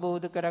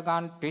අවබෝධ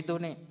කරගන්න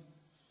තිදුනේ.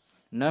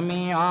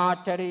 නමී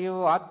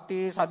ආචරියෝ අත්ති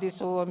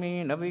සදිසෝ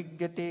මේ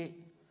නවිජ්ජති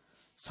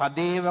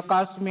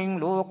සදේවකස්මින්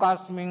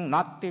ලෝකස්මින්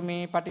නත්ති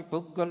මේ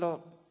පටිපුග්ගලෝ.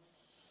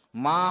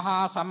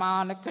 මාහා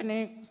සමාන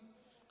කෙනෙක්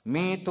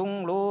මේ තුන්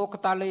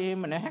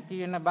ලෝකතලයේම නැහැ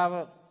කියන බව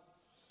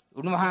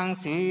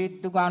උන්වහන්සේ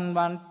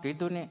තුගන්වන්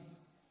තිදුනේ.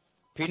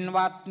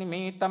 පින්වත්නි,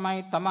 මේ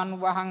තමයි තමන්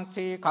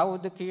වහන්සේ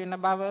කවුද කියන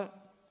බව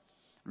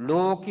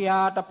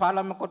ලෝකයාට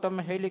පළමු කොටම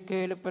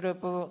හෙළිකේල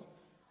පෙරපු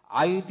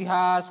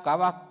ඓතිහාසික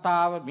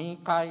අවස්ථාව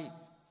මේකයි.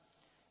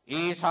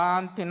 ඒ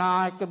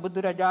ශාන්තිනායක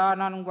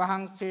බුදුරජාණන්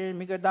වහන්සේ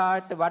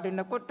මිගදාට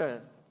වඩිනකොට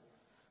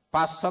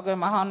පස්වග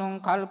මහණුන්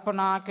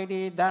කල්පනා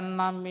කෙරේ දැන්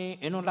නම් මේ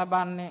එනු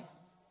ලබන්නේ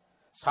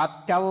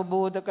සත්‍ය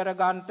අවබෝධ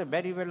කරගන්නට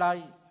බැරි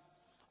වෙලයි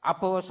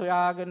අපෝ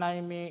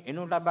සොයාගෙනයි මේ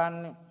එනු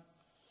ලබන්නේ.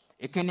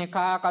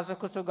 එකිනෙකා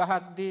කසකුසු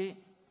ගහද්දී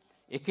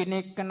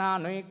එකිනෙකනා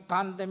නොයෙක්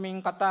කන්දමින්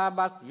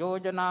කතාබස්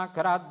යෝජනා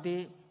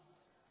කරද්දී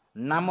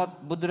නමුත්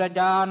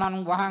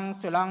බුදුරජාණන්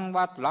වහන්සේ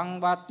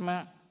ලංවත්ම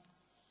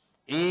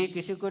ඒ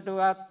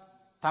කිසිකටවත්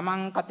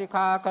තමන්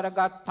කතිකා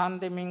කරගත්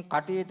හන්දමින්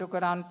කටයුතු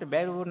කරන්නට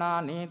බැරි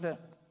වුණා නේද?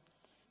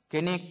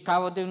 කෙනෙක්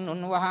කවදින්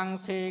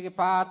උන්වහන්සේගේ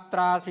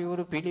පාත්‍රා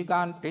සිවුරු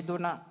පිළිගන්න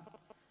තිදුණා.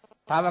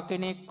 තව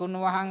කෙනෙක්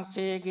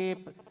උන්වහන්සේගේ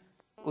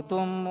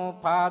උතුම් වූ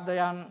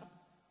පාදයන්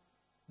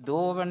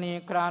දෝවණී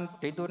කරන්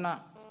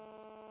තිදුණා.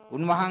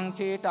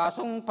 උන්වහන්සේට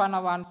අසුන්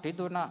පනවන්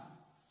තිදුණා.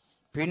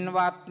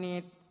 පින්වත්නි,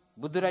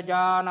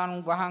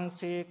 බුදුරජාණන්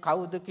වහන්සේ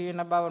කවුද කියන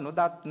බව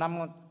නොදත්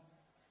නමුත්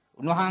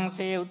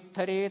උන්වහන්සේ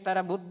උත්තරීතර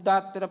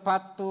බුද්ධත්වයට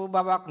පත් වූ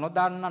බවක්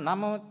නොදන්න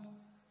නමුත්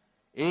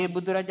ඒ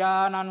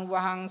බුදුරජාණන්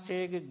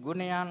වහන්සේගේ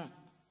ගුණයන්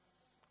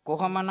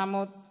කොහොම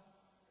නමුත්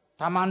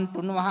තමන්ට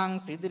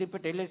උන්වහන්සේ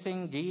ඉදිරිපිට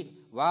එලෙසින්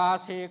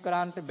වාසය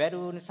කරන්නට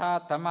බැරි නිසා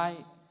තමයි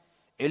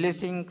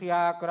එලෙසින්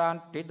ක්‍රියා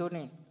කරන්නට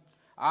තිදුනේ.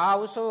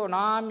 ආවුසෝ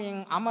නාමයෙන්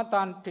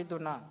අමතන්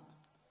තිදුණා.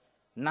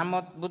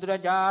 නමුත්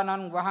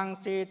බුදුරජාණන්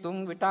වහන්සේ තුන්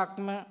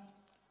විටක්ම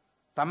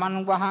තමන්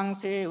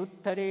වහන්සේ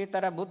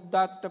උත්තරීතර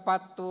බුද්ධත්වයට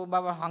පත් වූ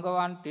බව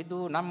හඟවන්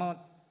තිදූ නමුත්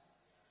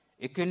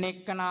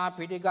එකිනෙකනා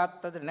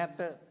පිළිගත්තද නැත.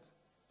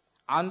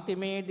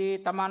 අන්තිමේදී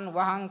තමන්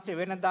වහන්සේ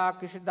වෙනදා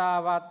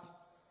කිසිදාවත්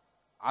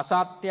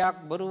අසත්‍යයක්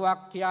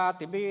බොරුවක් කියා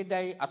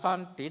තිබේදැයි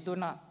අසන්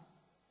තිදුණා.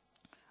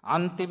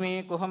 අන්තිමේ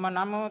කොහොම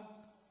නමුත්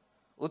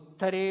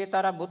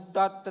උත්තරීතර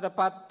බුද්ධත්වයට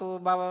පත් වූ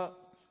බව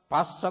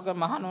පස්වග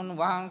මහණුන්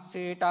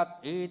වහන්සේටත්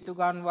හේතු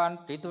ගන්වන්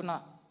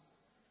තිදුණා.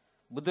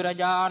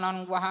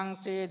 බුදුරජාණන්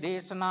වහන්සේ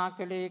දේශනා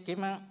කළේ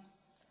කිම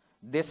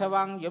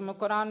දෙසවන් යොමු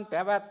කරන්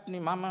පැවැත්නි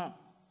මම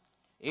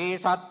ඒ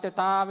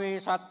සත්‍යතාවේ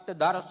සත්‍ය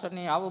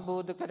දර්ශනේ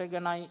අවබෝධ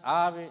කරගෙනයි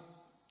ආවේ.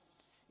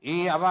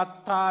 ඒ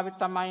අවස්ථාවේ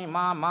තමයි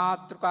මා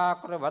මාතෘකා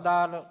කර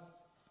වදාළ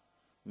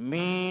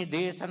මේ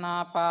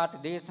දේශනා පාඨ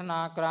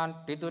දේශනා කරන්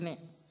තිදුනේ.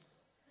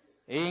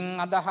 එයින්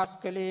අදහස්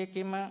කළේ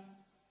කිම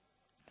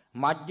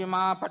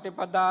මජ්ක්‍ධිමා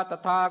පටිපදා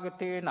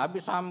තථාගතේන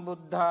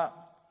අபிසම්බුද්ධා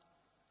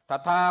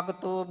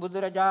තථාගතෝ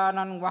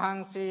බුදුරජාණන්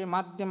වහන්සේ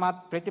මධ්‍යමත්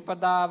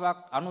ප්‍රතිපදාවක්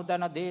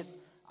අනුදන දේ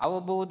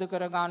අවබෝධ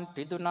කරගන්න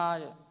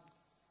තිදුනාය.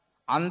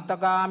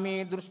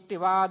 අන්තගාමී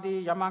දෘෂ්ටිවාදී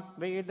යමක්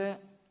වේද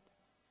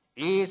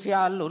ඒ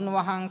සියල්ල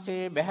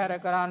උන්වහන්සේ බැහැර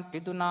කරන්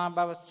තිදුනා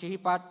බව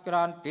සිහිපත්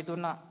කරන්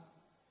තිදුනා.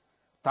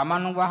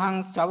 තමන්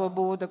වහන්සේ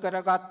අවබෝධ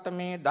කරගත්ත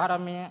මේ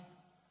ධර්මය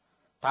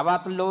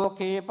තවත්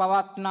ලෝකේ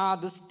පවත්නා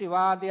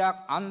දෘෂ්ටිවාදයක්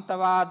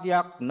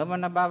අන්තවාදයක්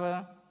නොවන බව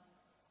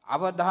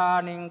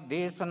අවධානයෙන්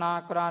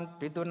දේශනා කරන්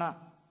තිදුණා.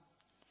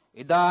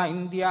 එදා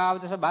ඉන්දියාව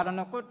දෙස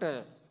බලනකොට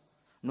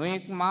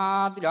නොඑක්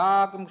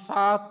මාධ්‍යාගම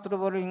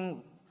ශාස්ත්‍රවලින්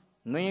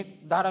නොඑක්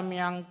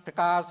ධර්මයන්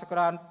ප්‍රකාශ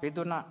කරන්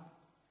තිදුණා.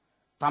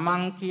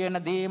 තමන් කියන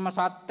දේම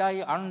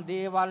සත්‍යයි අන්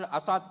දේවල්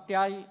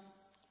අසත්‍යයි.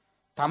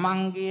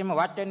 තමන්ගේම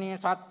වචනේ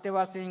සත්‍ය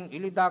වශයෙන්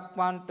ඉලි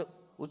දක්වන්නට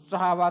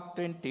උත්සාහවත්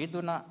වෙන්න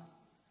තිදුණා.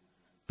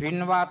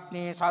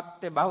 පින්වත්නි,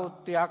 සත්‍ය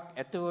බෞද්ධයක්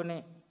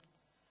ඇතුවනේ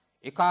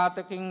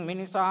එකාතකින්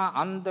මිනිසා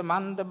අන්ධ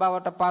මන්ද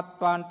බවට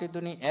පත්වන්න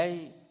තිදුනි.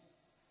 ඇයි?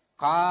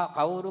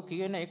 කවුරු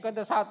කියන එකද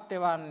සත්‍ය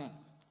වන්නේ?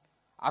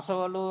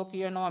 අසවලෝ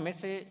කියනවා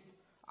මෙසේ,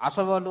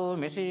 අසවලෝ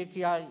මෙසේ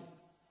කියයි.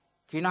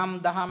 කිනම්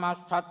දහම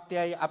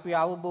සත්‍යයි අපි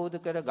අවබෝධ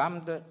කර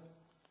ගම්ද?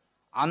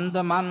 අන්ධ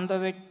මන්ද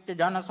වෙච්ච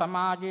ජන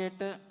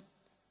සමාජයට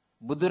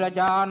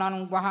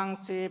බුදුරජාණන්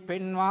වහන්සේ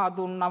පෙන්වා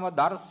දුන්නව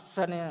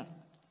දර්ශනය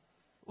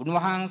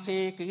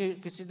උන්වහන්සේ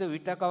කිසිදු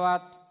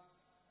විටකවත්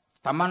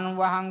තමන්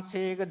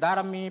වහන්සේගේ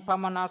ධර්මයේ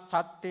පමණ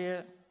සත්‍ය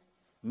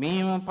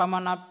මේම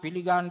පමණ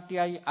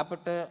පිළිගන්තියයි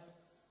අපට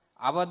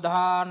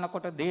අවධාන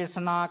කොට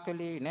දේශනා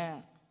කළේ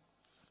නෑ.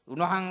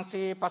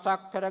 උන්වහන්සේ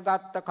පසක්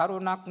කරගත්ත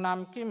කරුණක්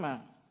නම් කිම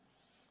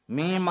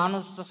මේ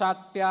මනුස්ස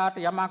සත්‍යයට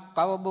යමක්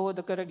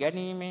අවබෝධ කර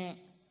ගැනීමේ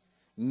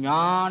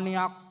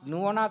ඥානයක්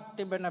නුවණක්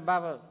තිබෙන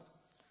බව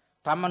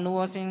තම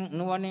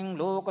නුවණින්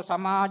ලෝක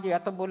සමාජයේ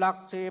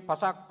අතබුලක්සේ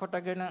පසක්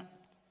කොටගෙන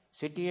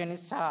සිටිය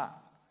නිසා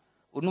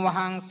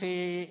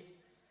උන්වහන්සේ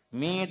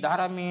මේ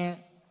ධර්මයේ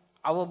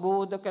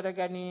අවබෝධ කර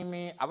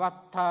ගැනීමේ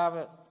අවස්ථාව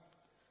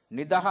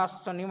නිදහස්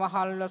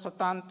නිවහල්ල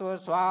සතන්ත්ව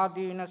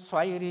ස්වාධීන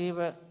ස්වෛරීව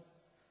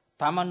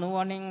තම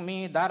නුවණින්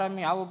මේ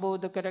ධර්මයේ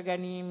අවබෝධ කර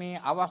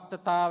ගැනීමේ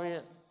අවස්ථාවය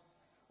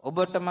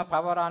ඔබටම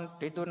පවරන්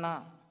තිදුණා.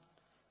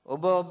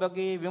 ඔබ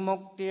ඔබගේ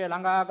විමුක්තිය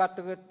ළඟාගත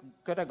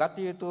කර ගත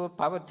යුතු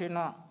පවතින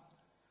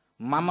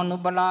මම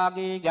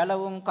නුඹලාගේ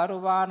ගැලවුම්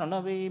කරුවාන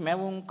නොවේ,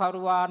 මැවුම්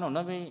කරුවාන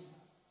නොවේ.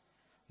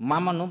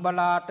 මම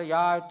නුඹලාට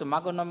යා යුතු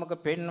මග නොමග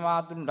පෙන්වා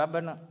දුන්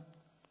ලබන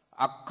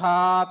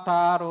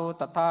අක්ඛාතාරෝ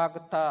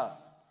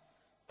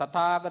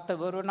තථාගත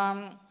වරුණම්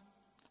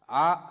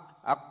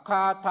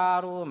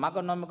අක්ඛාතාරෝ මග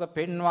නොමග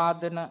පෙන්වා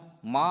දෙන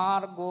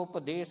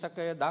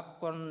මාර්ගෝපදේශකය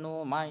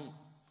දක්වන්නෝමයි.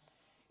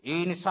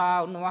 ඒ නිසා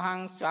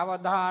උන්වහන්සේ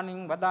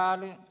අවධානින්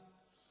වදාළේ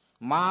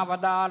මා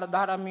වදාළ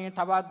ධර්මයේ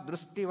තවත්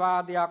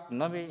දෘෂ්ටිවාදයක්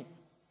නොවේ.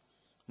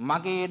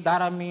 මගේ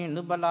ධර්මයේ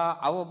නුඹලා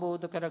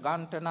අවබෝධ කර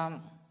ගන්නට නම්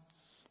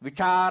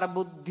විචාර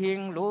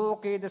බුද්ධියෙන්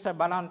ලෝකයේ දෙස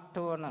බලන්ට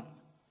ඕන.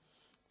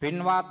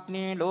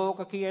 පින්වත්නි, ලෝක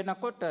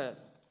කියනකොට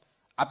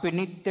අපි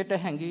නිත්‍යට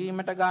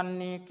හැඟීමට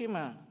ගන්නේ කිම?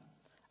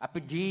 අපි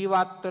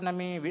ජීවත් වන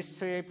මේ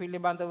විශ්වය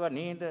පිළිබඳව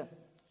නේද?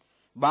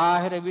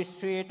 බාහිර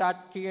විශ්වයට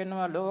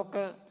කියනවා ලෝක.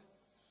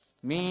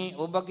 මේ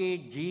ඔබගේ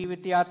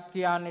ජීවිතයත්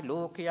කියන්නේ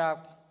ලෝකයක්.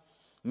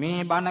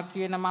 මේ බණ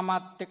කියන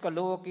මමත් එක්ක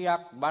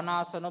ලෝකයක්. බණ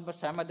අසන ඔබ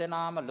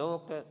සෑමදෙනාම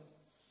ලෝක.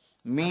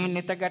 මේ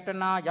නිත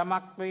ගැටනා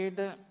යමක් වේද?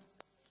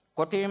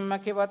 කොටින්ම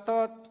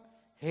කිවතොත්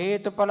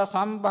හේතුඵල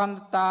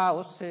සම්බන්ධතා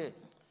ඔස්සේ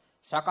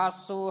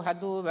සකස් වූ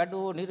හැදූ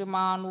වැඩූ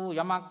නිර්මාණ වූ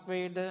යමක්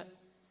වේද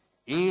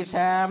ඒ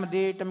සෑම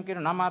දෙයකම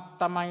කියන නමක්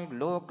තමයි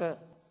ලෝක.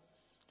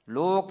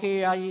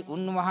 ලෝකයයි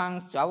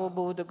උන්වහන්සේ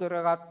අවබෝධ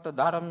කරගත්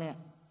ධර්මය.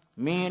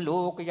 මේ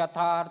ලෝක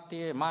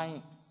යථාර්ථයමයි.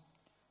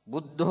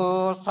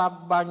 බුද්ධෝ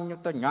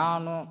සබ්බඤ්ඤුත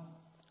ඥානෝ.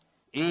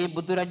 ඒ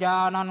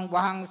බුදුරජාණන්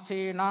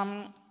වහන්සේ නම්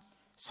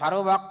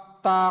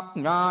ਸਰවක්තා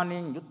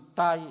ඥානෙන්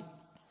යුක්තයි.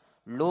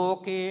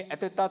 ලෝකේ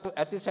ඇතතතු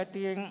ඇති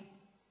සැටියෙන්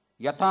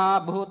යථා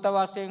භූත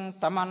වශයෙන්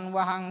තමන්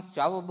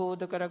වහන්සේ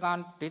අවබෝධ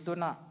කරගන්න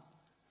තිතුණා.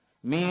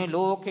 මේ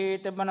ලෝකේ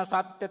තිබෙන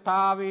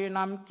සත්‍යතාවේ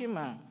නම් කිම?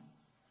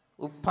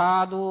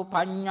 උපාදෝ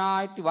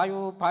පඤ්ඤායති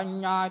වයෝ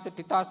පඤ්ඤායති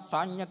තිතස්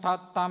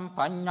සංයතත්තම්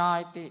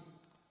පඤ්ඤායති.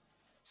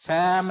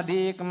 සෑම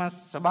දෙයකම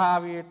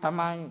ස්වභාවය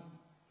තමයි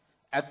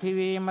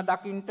ඇතිවීම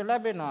දකින්ට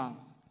ලැබෙනවා.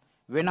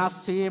 වෙනස්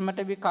වීමට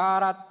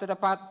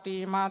විකාරත්වයටපත්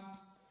වීමත්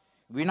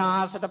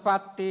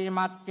විනාශයටපත්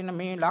වීමත් කියන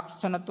මේ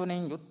ලක්ෂණ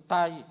තුනෙන්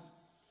යුක්තයි.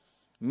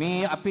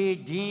 මේ අපේ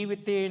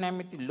ජීවිතේ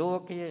නැමැති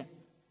ලෝකය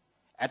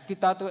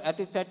ඇතිතතු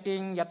ඇති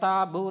සැටින්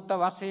යථා භූත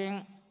වශයෙන්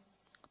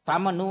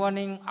තම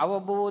නුවණින්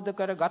අවබෝධ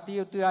කර ගත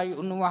යුතුයයි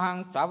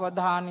උන්වහන්සේ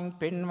අවධානයෙන්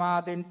පෙන්වා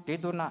දෙන්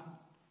තිදුණා.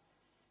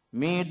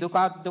 මේ දුක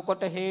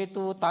දුකට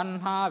හේතු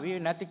තණ්හා වේ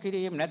නැති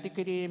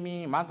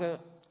කිරීමේ මඟ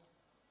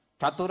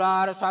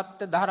චතුරාර්ය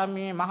සත්‍ය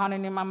ධර්මයේ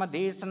මහණෙනි මම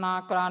දේශනා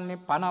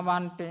කරන්නේ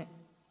පණවන්ට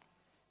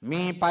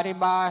මේ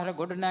පරිබාහිර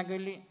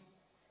ගොඩනැගිලි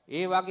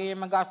ඒ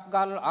වගේම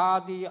ගස්ගල්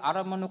ආදී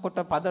අරමුණු කොට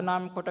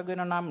පදනම්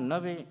කොටගෙන නම්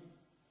නොවේ.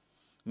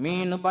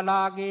 මේ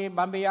නුබලාගේ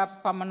බඹයක්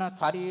පමණ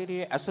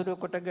ශාරීරිය ඇසුරු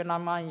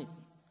කොටගෙනමයි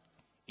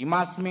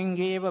ඉමස්මින්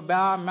ගේව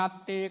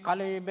බාමත්තේ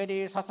කලේ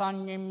බෙරේ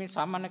සසඤ්ඤෙම්මි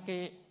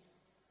සමනකේ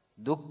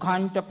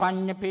දුක්ඛංච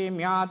පඤ්ඤපේ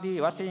ම්‍යාදී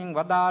වශයෙන්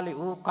වදාළේ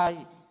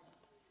ඌකයි.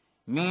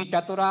 මේ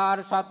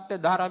චතුරාර්ය සත්‍ය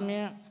ධර්මය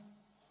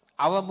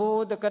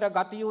අවබෝධ කර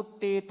ගත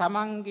යුත්තේ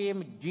තමන්ගේම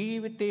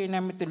ජීවිතේ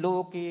නැමැති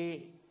ලෝකේ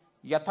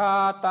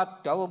යථා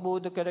තත්ත්ව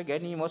අවබෝධ කර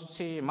ගැනීම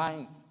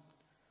ඔස්සේමයි.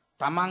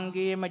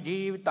 තමන්ගේම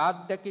ජීවිත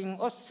අත්දැකීම්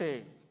ඔස්සේ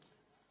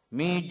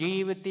මේ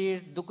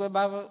ජීවිතයේ දුක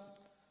බව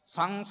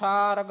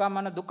සංසාර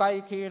ගමන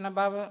දුකයි කියන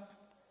බව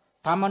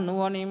තම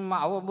නුවණින්ම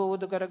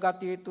අවබෝධ කර ගත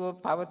යුතුව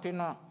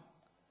පවතින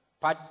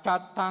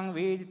පච්චත්තං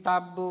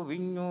වේදිතබ්බෝ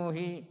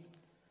විඤ්ඤෝහි.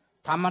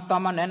 තම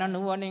තම නැන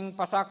නුවණින්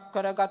පසක්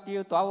කර ගත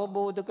යුතු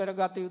අවබෝධ කර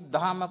ගත යුතු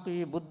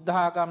ධාමකී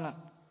බුද්ධාගම.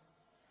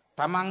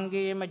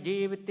 තමන්ගේම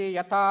ජීවිතයේ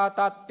යථා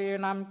තත්ත්වය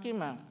නම්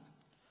කිම?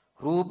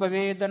 රූප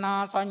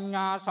වේදනා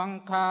සංඥා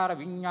සංඛාර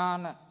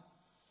විඥාන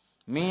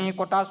මේ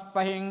කොටස්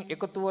පහෙන්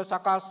එකතුව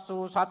සකස්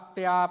වූ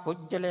සත්‍යා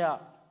පුජ්‍යලයා.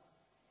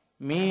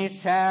 මේ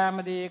සෑම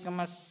දෙයකම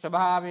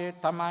ස්වභාවය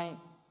තමයි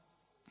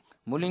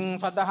මුලින්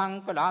සදහන්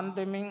කළ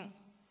අන්තිමින්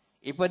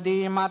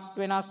ඉපදීමත්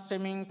වෙනස්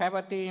වෙමින්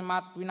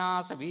පැවතීමත්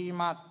විනාශ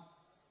වීමත්.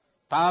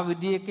 තා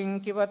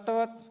විදියකින්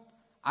කිවතොත්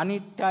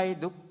අනිත්‍යයි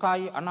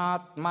දුක්ඛයි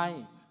අනාත්මයි.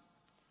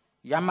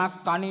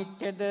 යමක්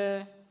අනිත්‍යද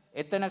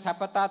එතන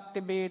සපතත්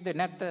තිබේද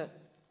නැත.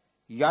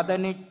 යද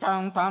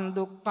නිච්ඡං තං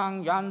දුක්ඛං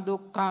යං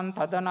දුක්ඛං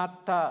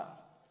තදනත්තා.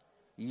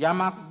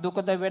 යමක්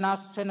දුකද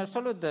වෙනස් වෙන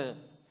සුළුද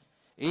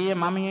ඒ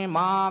මමයේ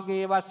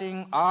මාගේ වශයෙන්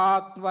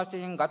ආත්ම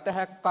වශයෙන් ගත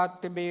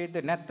හැක්කක් තිබේද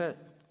නැත.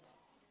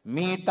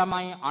 මේ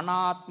තමයි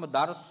අනාත්ම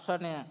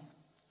දර්ශනය.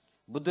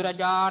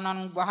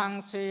 බුදුරජාණන්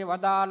වහන්සේ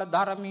වදාළ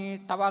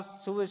ධර්මයේ තවත්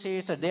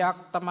සුවිශේෂ දෙයක්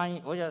තමයි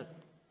ඔය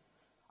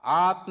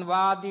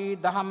ආත්මවාදී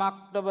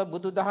දහමක්ව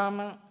බුදුදහම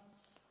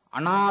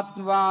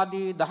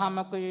අනාත්මවාදී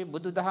දහමකේ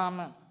බුදුදහම.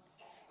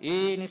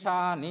 ඒ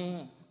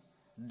නිසානේ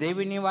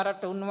දෙවිනි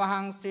වරට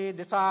උන්වහන්සේ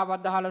දෙසා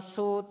වදාළ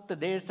සූත්‍ර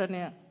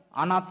දේශනය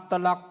අනත්ත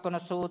ලක්ෂණ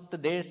සූත්‍ර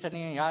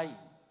දේශනයයි.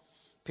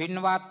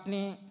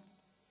 පින්වත්නි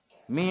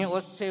මේ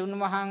ඔස්සේ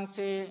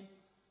උන්වහන්සේ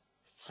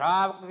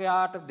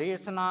ශ්‍රාවකයාට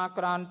දේශනා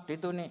කරන්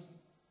තිදුනේ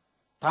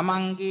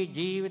තමන්ගේ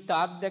ජීවිත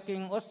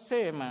අත්දැකීම්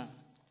ඔස්සේම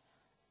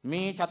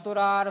මේ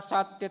චතුරාර්ය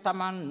සත්‍ය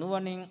තමන්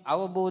නුවණින්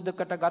අවබෝධ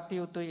කොට ගත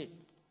යුතුය.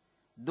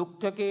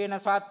 දුක්ඛ කියන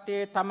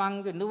සත්‍යය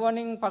තමන්ගේ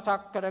නුවණින්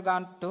පසක් කර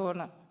ගන්නට ඕන.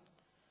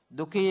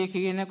 දුකේ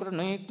කියනකොට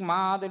නොඑක්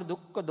මාදල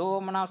දුක්ඛ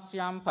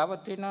දෝමනස්යම්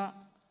පවතින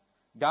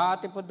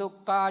ජාතිප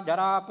දුක්ඛ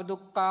ජරාප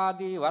දුක්ඛ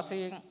ආදී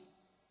වශයෙන්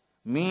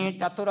මේ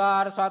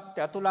චතුරාර්ය සත්‍ය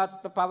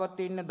අතුලත්ව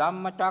පවතින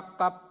ධම්මචක්ක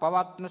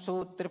පවත්න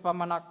සූත්‍ර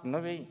පමණක්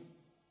නොවේ.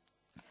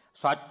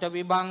 සත්‍ය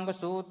විභංග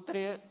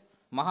සූත්‍රය,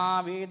 මහා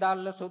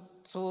වේදල්ල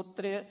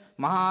සූත්‍රය,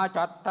 මහා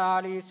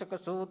චත්තාරීසක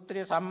සූත්‍රය,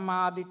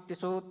 සම්මාදිට්ඨි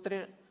සූත්‍රය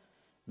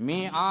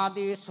මේ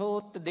ආදී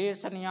සූත්‍ර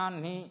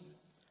දේශනයන්හි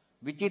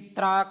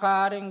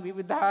විචිත්‍රාකාරයෙන්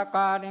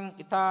විවිධාකාරයෙන්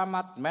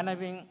ඊ타මත්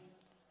මනවින්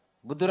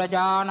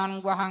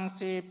බුදුරජාණන්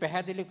වහන්සේ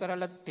පැහැදිලි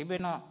කරලා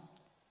තිබෙනවා.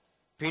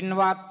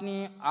 පින්වත්නි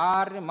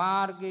ආර්ය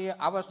මාර්ගයේ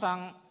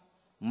අවසන්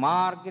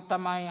මාර්ගය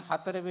තමයි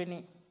හතරවෙනි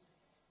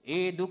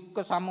ඒ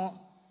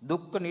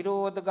දුක්ඛ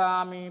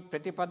නිරෝධගාමී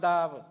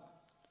ප්‍රතිපදාව.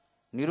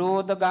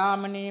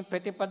 නිරෝධගාමිනී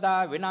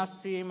ප්‍රතිපදා වෙනස්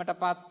වීමට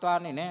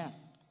පත්වන්නේ නැහැ.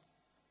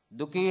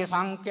 දුකේ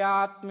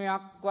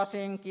සංඛ්‍යාත්මයක්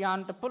වශයෙන්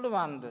කියන්න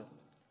පුළුවන්ද?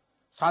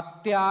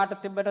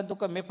 සත්‍යයට තිබෙන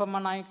දුක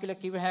මෙපමණයි කියලා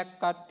කිව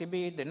හැක්කක්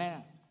තිබේද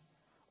නැහැ.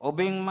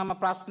 ඔබෙන් මම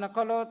ප්‍රශ්න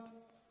කළොත්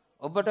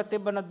ඔබට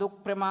තිබෙන දුක්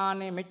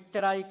ප්‍රමාණය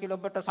මෙච්චරයි කියලා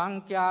ඔබට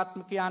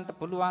සංඛ්‍යාත්මක කියන්න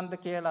පුළුවන්ද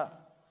කියලා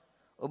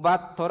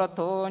ඔබත් තොර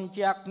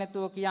තෝංචියක්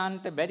නැතුව කියන්න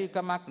බැරි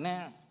කමක්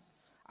නැහැ.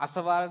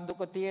 අසවල්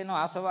දුක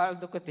තියෙනවා, අසවල්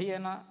දුක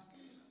තියෙනවා.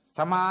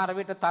 සමහර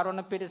විට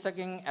තරුණ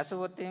පිරිසකින්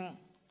ඇසුවතින්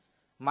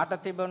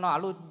මට තිබෙන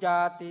අලුත්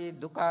ಜಾති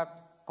දුකක්,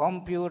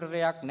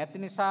 කම්පියුටරයක් නැති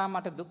නිසා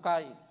මට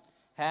දුකයි,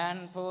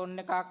 හෑන්ඩ් ෆෝන්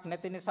එකක්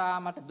නැති නිසා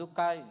මට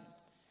දුකයි.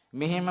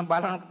 මෙහෙම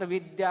බලනකොට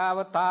විද්‍යාව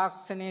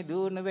තාක්ෂණයේ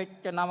දියුණු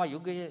වෙච්ච නව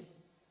යුගයේ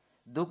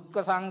දුක්ඛ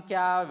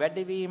සංඛ්‍යාව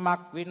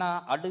වැඩිවීමක්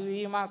විනා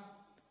අඩුවීමක්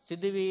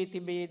සිදු වී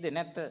තිබේද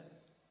නැත.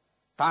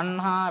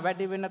 තණ්හා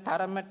වැඩි වෙන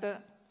තරමට,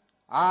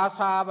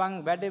 ආශාවන්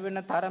වැඩි වෙන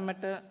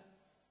තරමට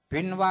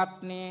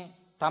පින්වත්නි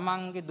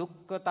තමන්ගේ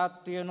දුක්ඛ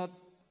තත්ත්වයනොත්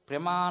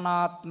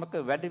ප්‍රමාණාත්මක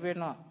වැඩි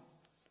වෙනවා.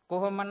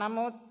 කොහොම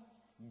නමුත්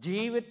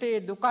ජීවිතේ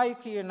දුකයි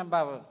කියන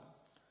බව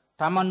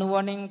තම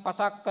නුවණින්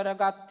පසක්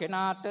කරගත්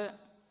කෙනාට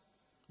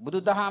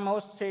බුදුදහම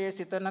ඔස්සේ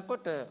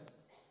සිතනකොට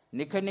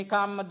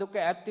නිකනිකම්ම දුක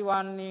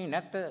ඇතිවන්නේ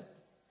නැත.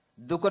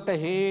 දුකට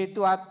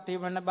හේතුවක්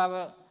තිබෙන බව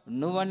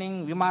නුවණින්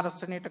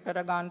විමර්ශනයට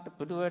කරගන්න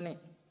පුළුවනි.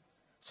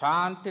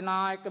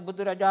 ශාන්තිනායක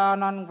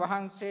බුදුරජාණන්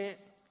වහන්සේ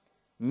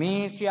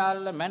මේ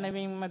සියල්ල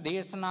මනවින්ම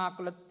දේශනා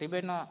කළ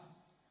තිබෙන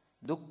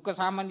දුක්ඛ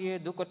සමුදය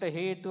දුකට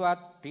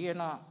හේතුවක්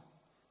තියෙනවා.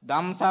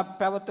 ධම්සප්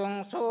පැවතුම්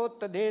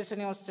සූත්‍ර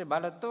දේශනිය ඔස්සේ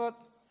බලතොත්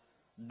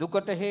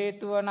දුකට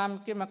හේතුව නම්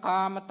කිම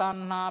කාම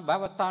තණ්හා,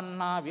 භව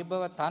තණ්හා,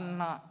 විභව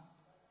තණ්හා.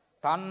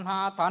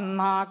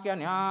 තණ්හා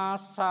කියන්නේ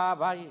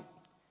ආශාවයි.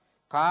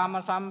 කාම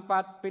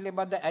සම්පත්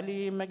පිළිබඳ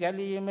ඇලීම,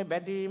 ගැලීම,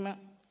 බැඳීම,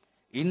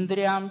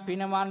 ඉන්ද්‍රියම්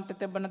පිනවන්ට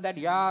තිබෙන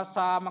දැඩි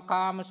ආශාම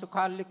කාම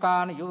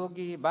සුඛල්ලිකාන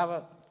යෝගී භව.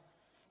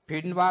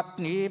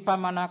 පින්වත්නි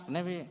පමණක්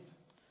නෙවේ.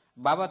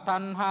 භව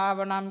තණ්හාව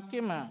නම්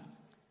කිම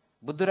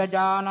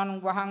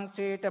බුදුරජාණන්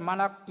වහන්සේට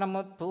මලක්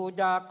නමුත්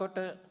පූජා කොට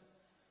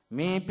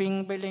මේ පින්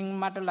බෙලින්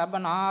මට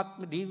ලබන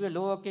ආත්ම දිව්‍ය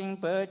ලෝකෙන්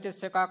පර්චස්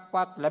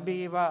එකක්වත්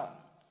ලැබේවා.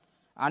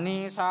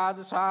 අනේ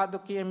සාදු සාදු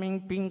කියමින්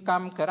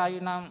පින්කම් කරයි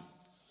නම්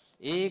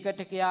ඒකට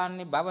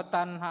කියන්නේ භව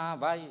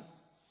තණ්හාවයි.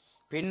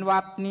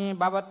 පින්වත්නි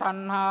භව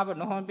තණ්හාව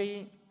නොහොබී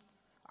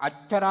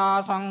අච්චරා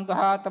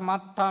සංඝාත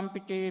මත්තම්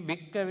පිටේ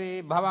භික්කවේ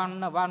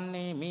භවන්න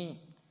වන්නේ මේ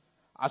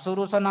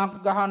අසුරුසනක්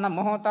ගහන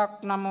මොහොතක්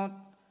නමුත්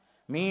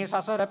මේ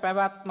සසර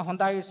පැවැත්ම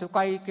හොඳයි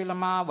සුඛයි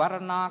කියලා මා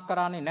වර්ණනා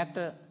කරන්නේ නැත.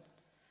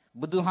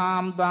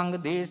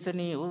 බුදුහාමුදුරන්ගේ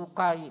දේශනී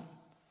වූකයි.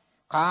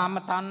 කාම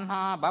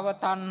තණ්හා, භව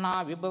තණ්හා,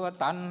 විභව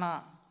තණ්හා.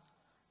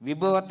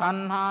 විභව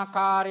තණ්හා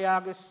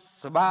කාර්යයේ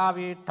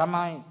ස්වභාවය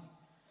තමයි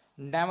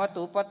නැවත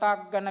උපතක්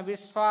ගැන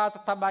විශ්වාස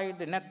තබයිද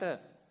නැත.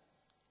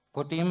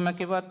 කොටින්ම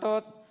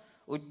කිවතොත්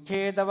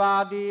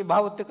උච්ඡේදවාදී,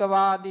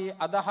 භෞතිකවාදී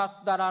අදහස්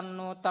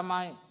දරන්නෝ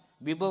තමයි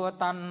විභව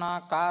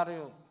තණ්හා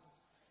කාර්යෝ.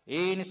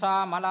 ඒ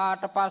නිසා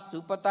මලාට පස්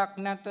උපතක්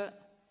නැත,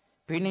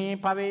 පිණී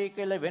පවේ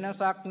කියලා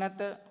වෙනසක් නැත.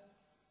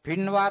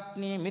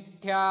 පින්වත්නි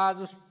මිත්‍යා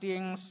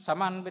දෘෂ්ටියෙන්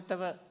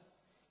සමන්විතව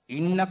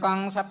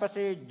ඉන්නකම්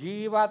සැපසේ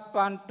ජීවත්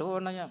වන්ට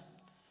ඕනය.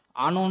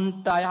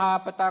 අනුන්ට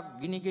අයහපතක්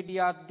ගිනි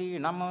ගෙඩියක් දී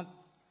නමුත්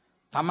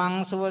තමන්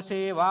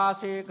සුවසේ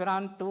වාසය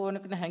කරන්ට ඕන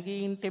කියන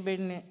හැඟීම්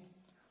තිබෙන්නේ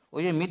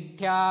ඔය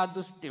මිත්‍යා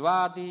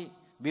දෘෂ්ටිවාදී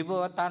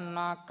විභව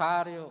තණ්හා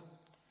කාර්යෝ.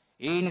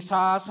 ඒ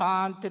නිසා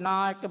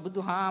ශාන්තිනායක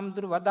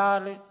බුදුහාමුදුරු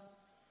වදාළේ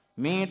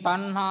මේ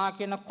තණ්හා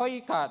කියන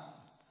කොයිකත්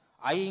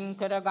අයින්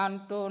කර ගන්න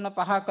ඕන,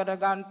 පහ කර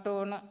ගන්න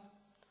ඕන.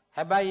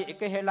 හැබැයි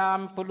එක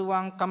හෙලාම්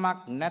පුළුවන් කමක්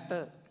නැත.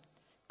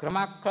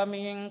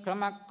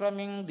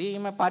 ක්‍රමක්‍රමයෙන්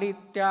දීම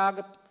පරිත්‍යාග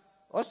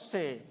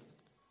ඔස්සේ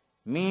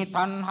මේ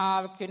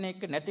තණ්හාව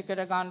කෙනෙක් නැති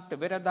කර ගන්නට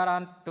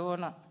වෙරදරන්න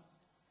ඕන.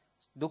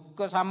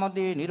 දුක්ඛ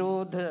සමුදය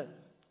නිරෝධ.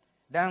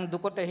 දැන්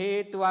දුකට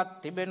හේතුවක්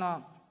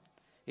තිබෙනවා.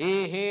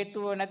 ඒ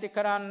හේතුව නැති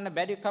කරන්න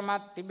බැරි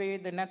කමක්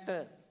තිබේද නැත.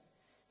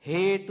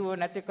 හේතුව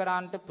නැති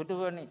කරන්නට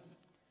පුදුවනි.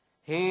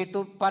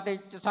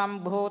 හේතුප්පටිච්ච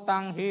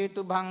සම්භූතං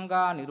හේතු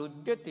භංගා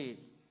නිරුද්ධති.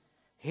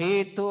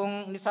 හේතුන්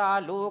නිසා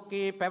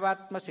ලෝකේ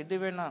පැවැත්ම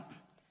සිදුවෙන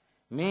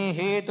මේ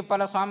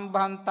හේතුඵල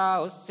සම්බන්ධතා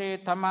ඔස්සේ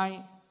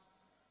තමයි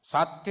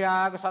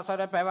සත්‍යාග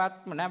සසර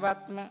පැවැත්ම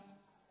නැවැත්ම,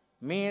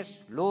 මේ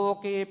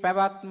ලෝකේ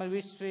පැවැත්ම,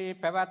 විශ්වයේ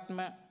පැවැත්ම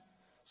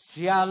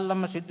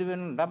සියල්ලම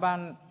සිදුවෙන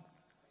ලබන්.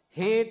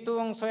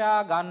 හේතුන්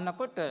සොයා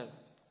ගන්නකොට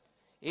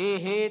ඒ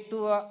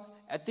හේතුව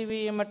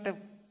ඇතිවීමට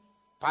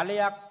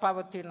ඵලයක්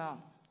පවතිනවා.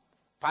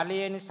 ඵලය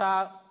නිසා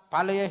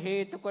ඵලය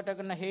හේතු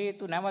කොටගෙන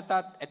හේතු නැවතත්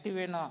ඇති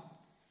වෙනවා.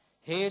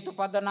 හේතු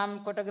පදනම්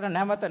කොටගෙන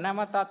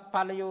නැවතත්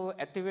ඵලයෝ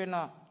ඇති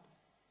වෙනවා.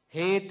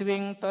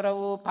 හේතුවෙන් තොර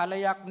වූ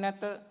ඵලයක්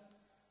නැත.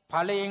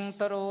 ඵලයෙන්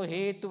තොර වූ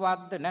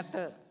හේතුවක්ද නැත.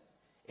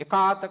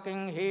 එකාතකින්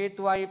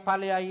හේතුවයි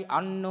ඵලයයි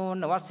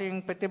අන්නෝන වශයෙන්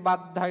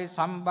ප්‍රතිබද්ධයි,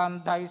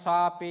 සම්බන්ධයි,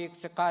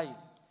 සාපේක්ෂකයි.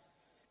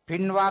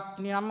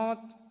 පින්වත්නි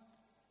නමුත්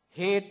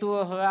හේතුව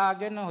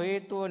හොයාගෙන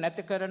හේතුව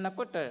නැති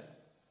කරනකොට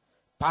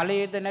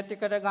ඵලයේද නැති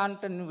කර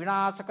ගන්නට,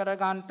 විනාශ කර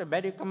ගන්නට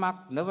බැරි කමක්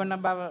නොවන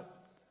බව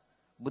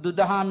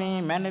බුදුදහමේ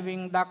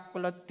මනවින්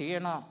දක්වලා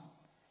තියෙනවා.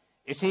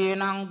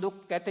 එසේනම් දුක්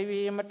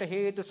ඇතිවීමට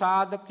හේතු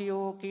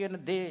සාධකයෝ කියන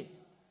දේ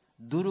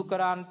දුරු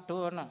කරන්නට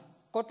ඕන.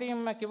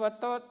 කොටින්ම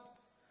කිවතොත්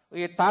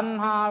ඔය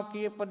තණ්හා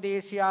කියප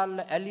දේශයල්ල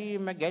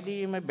ඇලීම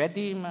ගැලීම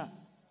බැඳීම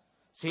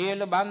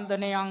සියලු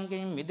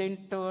බන්ධනයන්ගෙන් මිදෙන්න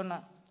ඕන.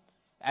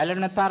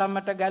 ඇලෙන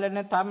තරමට ගැලෙන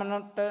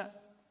තමනට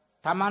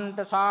තමන්ට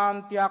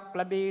සාන්තියක්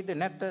ලැබෙයිද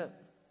නැත.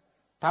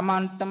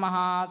 තමන්ට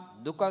මහා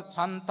දුක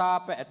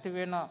සංතාප ඇති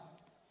වෙන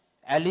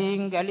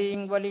ඇලීම්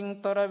ගැලීම් වලින්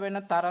තොර වෙන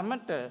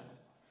තරමට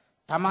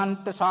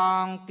තමන්ට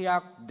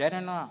සාන්තියක්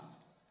දැනෙන.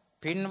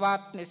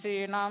 පින්වත්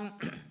එසේනම්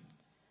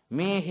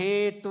මේ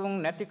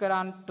හේතුන් නැති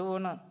කරන්න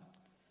ඕන.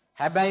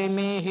 හැබැයි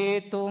මේ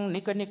හේතුන්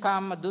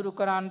නිකනිකම්ම දුරු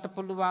කරන්න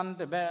පුළුවන්ද?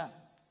 බෑ.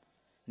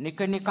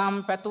 නිකනිකම්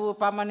පැතූ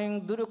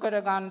පමණින් දුරු කර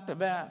ගන්නට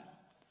බෑ.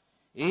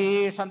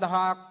 ඒ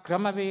සඳහා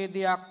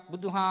ක්‍රමවේදයක්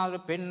බුදුහාර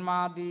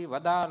පෙන්වා දී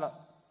වදාළ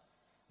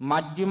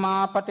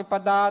මජ්ක්‍ධිමා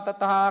පටිපදා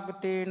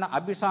තථාගතේන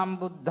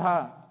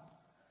අபிසම්බුද්ධා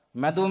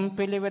මදුම්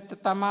පිළිවෙත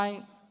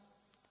තමයි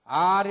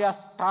ආර්ය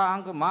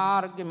අෂ්ටාංග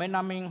මාර්ගය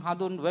මෙනමින්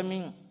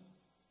හඳුන්වමින්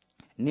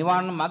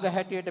නිවන් මඟ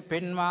හැටියට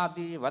පෙන්වා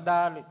දී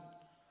වදාළේ.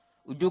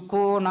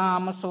 උජුකෝ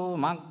නාමසෝ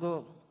මග්ගෝ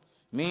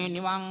මේ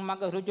නිවන්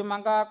මඟ ඍජු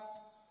මඟක්.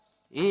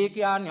 ඒ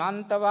කියන්නේ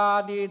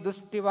අන්තවාදී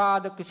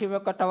දෘෂ්ටිවාද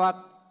කිසිවකටවත්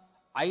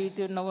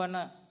අයිති නොවන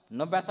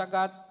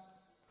නොබැසගත්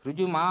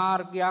ඍජු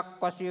මාර්ගයක්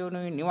වශයෙන්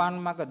නිවන්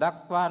මඟ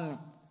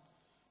දක්වන්නේ.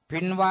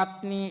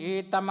 පින්වත්නි,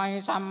 ඒ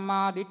තමයි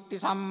සම්මා දිට්ඨි,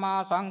 සම්මා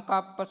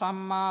සංකප්ප,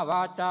 සම්මා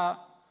වාචා,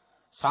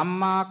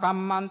 සම්මා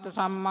කම්මන්ත,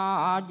 සම්මා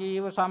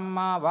ආජීව,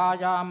 සම්මා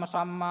වායාම,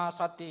 සම්මා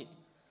සති,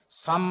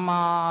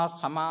 සම්මා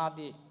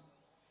සමාධි.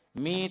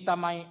 මේ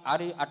තමයි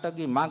අරි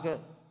අටගි මඟ.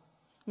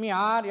 මේ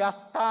ආර්ය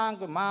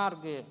අෂ්ටාංග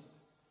මාර්ගය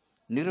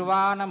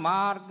නිර්වාණ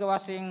මාර්ග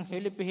වශයෙන්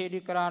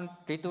හෙළිපෙහෙළි කරන්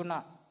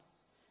තිතුණා.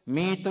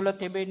 මේ තුල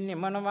තිබෙන්නේ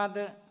මොනවද?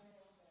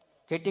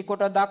 කෙටි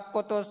කොට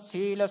දක්වතොත්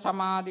සීල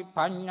සමාධි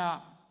ප්‍රඥා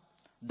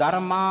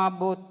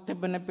ධර්මාභෝධ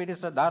තිබෙන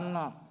පිරිස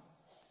දන්නවා.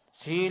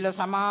 සීල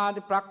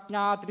සමාධි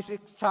ප්‍රඥා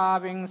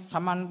ත්‍රිශික්ෂාවෙන්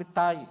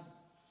සමන්විතයි.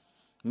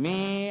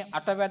 මේ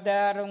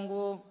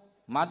අටවැදෑරුංගු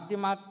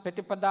මධ්‍යමත්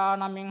ප්‍රතිපදා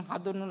නමින්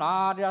හඳුන්වන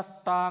ආර්ය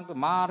අෂ්ටාංග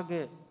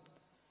මාර්ගය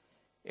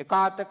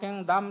එකාතකින්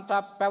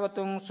ධම්සප්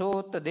පැවතුම්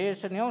සූත්‍ර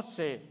දේශනාව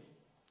ඔස්සේ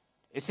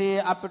එසේ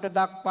අපිට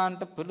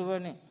දක්වන්නට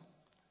පුළුවනි.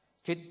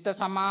 චිත්ත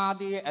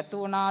සමාධිය ඇති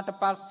වුණාට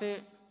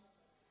පස්සේ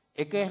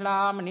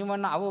එකහෙලාම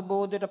නිවන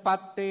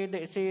අවබෝධයටපත් වේද?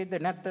 එසේද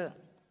නැත.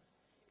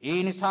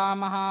 ඒ නිසා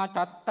මහා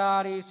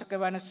චත්තාරීසක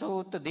වන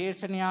සූත්‍ර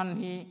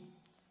දේශනයන්හි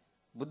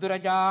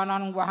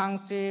බුදුරජාණන්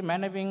වහන්සේ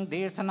මැනවින්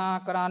දේශනා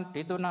කරන්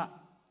තිබුණා.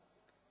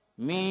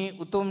 මේ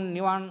උතුම්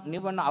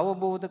නිවන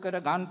අවබෝධ කර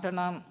ගන්නට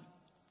නම්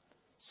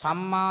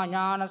සම්මා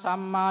ඥාන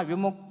සම්මා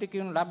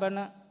විමුක්තියකින් ලබන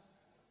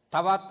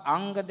තවත්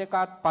අංග දෙකක්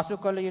පසු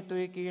කළ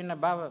යුතුයි කියන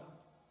බව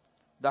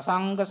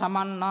දසංග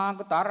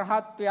සමන්නාගත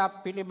අරහත්ත්වයක්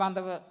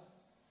පිළිබඳව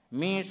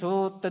මේ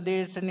සූත්‍ර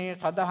දේශනේ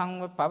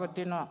සදහන්ව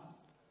පවතින.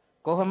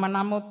 කොහොම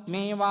නමුත්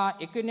මේවා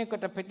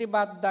එකිනෙකට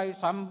ප්‍රතිබද්ධයි,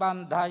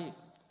 සම්බන්ධයි.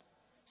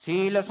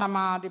 සීල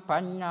සමාධි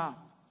ප්‍රඥා.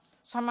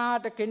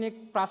 සමාත කෙනෙක්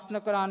ප්‍රශ්න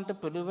කරන්නට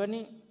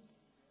පුළුවනි,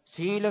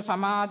 සීල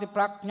සමාධි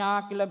ප්‍රඥා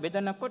කියලා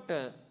බෙදනකොට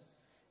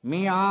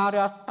මේ ආර්ය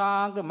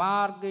අෂ්ටාංග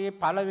මාර්ගයේ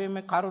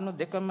පළවෙනි කරුණු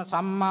දෙකම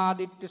සම්මා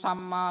දිට්ඨි,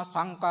 සම්මා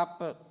සංකප්ප.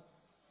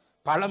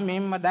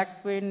 පළමුවෙන්ම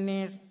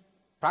දැක්වෙන්නේ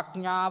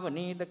ප්‍රඥාව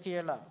නේද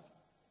කියලා.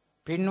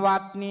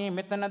 පින්වත්නි,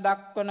 මෙතන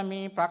දක්වන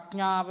මේ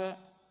ප්‍රඥාව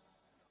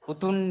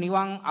උතුම්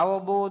නිවන්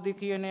අවබෝධ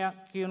කියන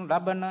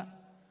ලබන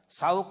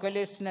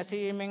සෞකලෙස්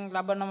නැසීමෙන්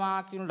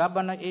ලබනවා කියන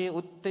ලබන ඒ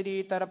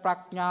උත්තරීතර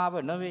ප්‍රඥාව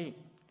නෙවෙයි.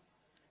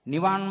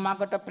 නිවන්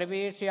මාර්ගට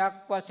ප්‍රවේශයක්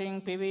වශයෙන්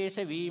ප්‍රවේශ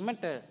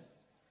වීමට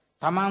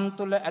තමන්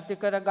තුළ ඇති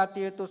කරගත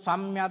යුතු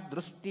සම්‍යක්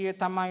දෘෂ්ටිය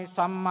තමයි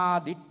සම්මා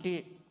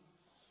දිට්ඨිය.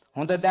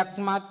 හොඳ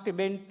දැක්මක්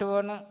තිබෙන්න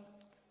ඕන.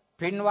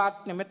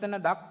 පින්වත්නි, මෙතන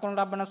දක්වන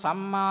ලබන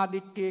සම්මා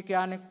දිට්ඨිය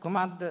කියන්නේ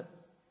කුමක්ද?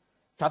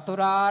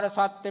 චතුරාර්ය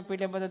සත්‍ය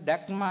පිළිබඳ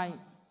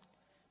දැක්මයි.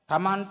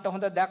 තමන්ට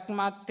හොඳ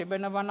දැක්මක්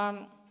තිබෙනවා නම්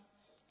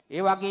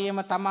ඒ වගේම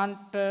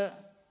තමන්ට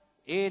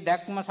ඒ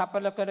දැක්ම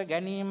සඵල කර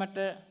ගැනීමට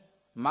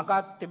මගක්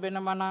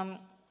තිබෙනවා නම්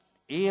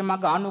ඒ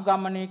මග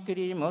අනුගමනය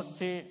කිරීම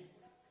ඔස්සේ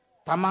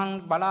තමන්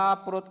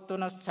බලාපොරොත්තු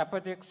වන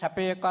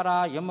සැපේ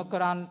කරා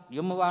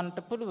යොමුවන්ට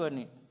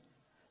පුළුවනි.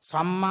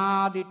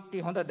 සම්මා දිට්ඨි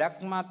හොඳ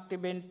දැක්මක්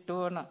තිබෙන්න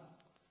ඕන.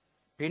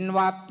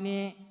 පින්වත්නි,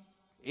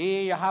 ඒ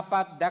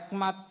යහපත්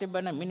දැක්මක්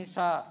තිබෙන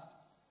මිනිසා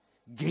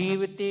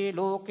ජීවිතේ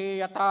ලෝකේ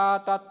යථා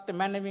තත්ත්ව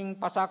මනමින්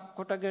පසක්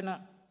කොටගෙන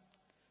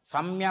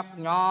සම්‍යක්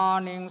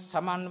ඥාණයෙන්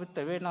සමන්විත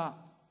වෙන.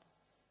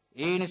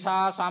 ඒ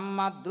නිසා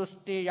සම්මා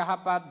දෘෂ්ටි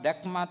යහපත්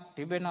දැක්මක්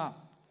තිබෙන.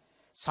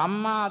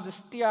 සම්මා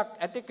දෘෂ්ටියක්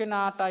ඇති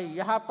කෙනාටයි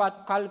යහපත්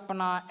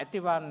කල්පනා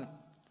ඇතිවන්නේ.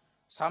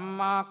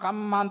 සම්මා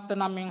කම්මන්ත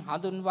නමින්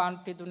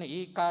හඳුන්වන්ට දුන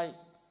ඒකයි.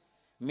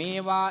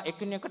 මේවා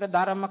එකිනෙකට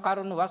ධර්ම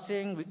කරුණු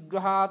වශයෙන්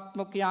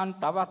විග්‍රහාත්මකයන්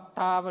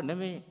අවස්ථාව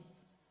නෙවෙයි.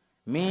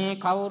 මේ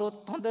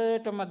කවුරුත්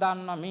හොඳටම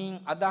දන්න මින්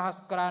අදහස්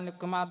කරන්නේ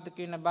කුමක්ද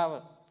කියන බව.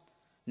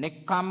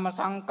 නෙක්ඛම්ම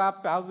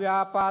සංකප්ප,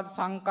 අව්‍යාපාද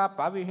සංකප්ප,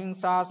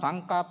 අවිහිංසා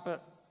සංකප්ප.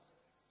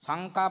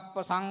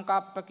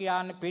 සංකප්ප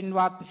කියන්නේ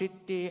පින්වත්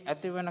සිත්තේ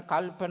ඇතිවන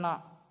කල්පනා.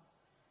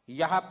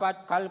 යහපත්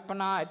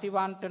කල්පනා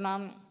ඇතිවන්ට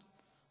නම්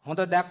හොඳ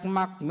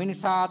දැක්මක්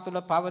මිනිසා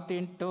තුළ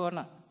පවතින්න ඕන.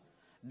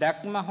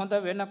 දැක්ම හොඳ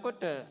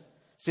වෙනකොට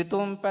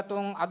සිතුම්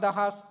පැතුම්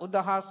අදහස්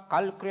උදහස්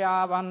කල්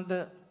ක්‍රියාවන්ද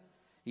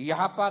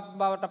යහපත්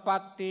බවට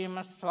පත්වීම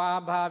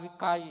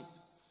ස්වාභාවිකයි.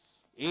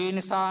 ඒ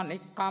නිසා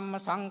නික්කම්ම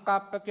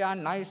සංකප්ප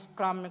කියන්නේ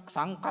නෛෂ්ක්‍රමික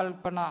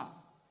සංකල්පනා.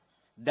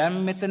 දැන්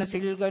මෙතන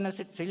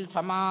සිල්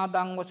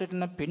සමාදන්ව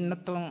සිටින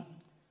පින්නතුන්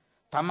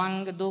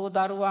තමන්ගේ දූ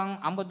දරුවන්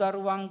අඹ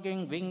දරුවන්ගෙන්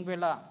වෙන්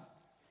වෙලා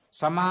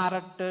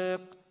සමහරට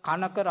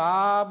කනක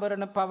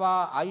ආභරණ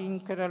පවා අයින්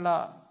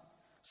කරලා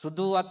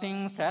සුදු අතින්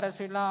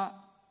සැරසිලා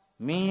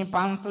මේ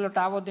පන්සලට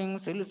අවදින්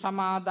සිල්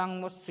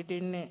සමාදන්ව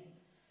සිටින්නේ.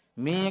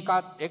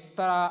 මේකත්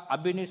එක්තරා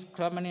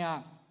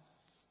අබිනිෂ්ක්‍රමණයක්.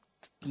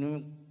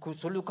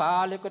 කුසලු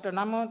කාලයකට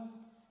නමුත්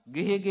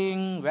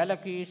ගිහිගෙන්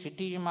වැළකී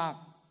සිටීමක්.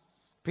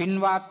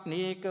 පින්වත්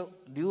මේක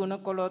දියුණු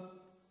කළොත්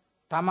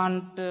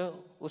තමන්ට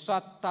උසස්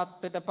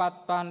තත්ත්වයට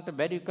පත්වන්නට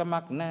බැරි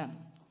කමක් නැහැ.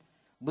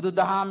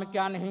 බුදුදහම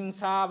කියන්නේ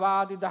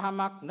හිංසාවාදී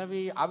දහමක්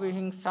නෙවෙයි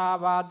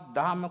අවිහිංසාවාදී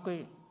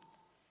දහමකයි.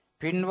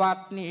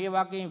 පින්වත්නි ඒ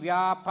වගේ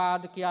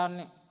ව්‍යාපාද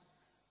කියන්නේ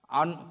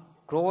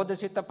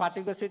ක්‍රෝධසිත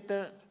පටිඝසිත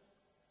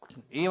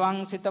ඒවන්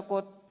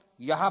සිතකොත්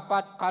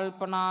යහපත්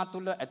කල්පනා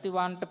තුල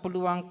ඇතිවන්නට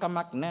පුළුවන්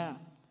කමක් නැහැ.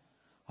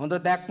 හොඳ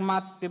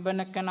දැක්මක්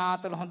තිබෙන කෙනා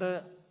තුළ හොඳ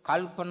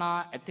කල්පනා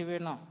ඇති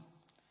වෙනවා.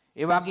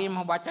 ඒ වගේම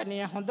වචනය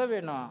හොඳ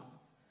වෙනවා.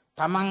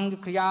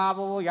 තමන්ගේ ක්‍රියාව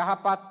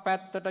යහපත්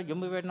පැත්තට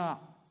යොමු වෙනවා.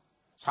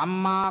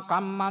 සම්මා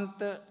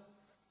කම්මන්ත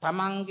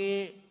තමන්ගේ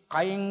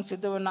කයින්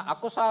සිදුවන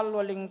අකුසල්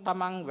වලින්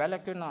තමන්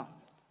වැළකෙනවා.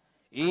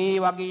 ඒ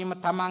වගේම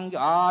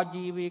තමන්ගේ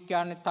ආජීවය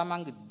කියන්නේ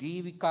තමන්ගේ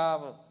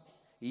ජීවිකාව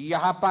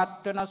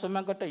යහපත් වෙන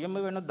සුමකට යොමු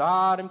වෙන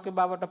ධාර්මික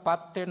බවට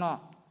පත් වෙනවා.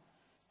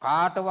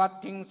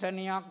 කාටවත්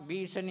හිංසනයක්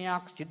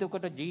බීසනයක්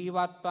සිදුකොට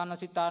ජීවත් වන්න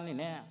සිතන්නේ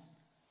නැහැ.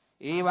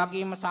 ඒ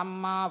වගේම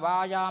සම්මා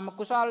වායාම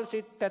කුසල්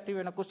සිත් ඇති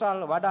වෙන කුසල්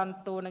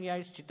වඩන්ට ඕන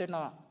ගියයි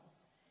සිතනවා.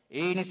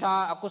 ඒ නිසා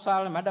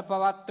අකුසල් මැඩ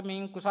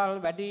පවත්වමින් කුසල්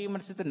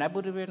වැඩිවීමට සිත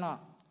නැඹුරු වෙනවා.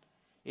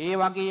 ඒ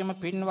වගේම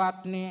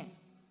පින්වත්නි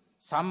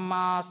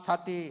සම්මා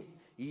සති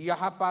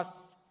යහපත්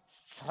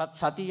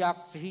සතියක්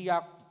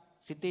සිහියක්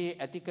සිතේ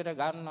ඇති කර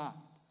ගන්නවා.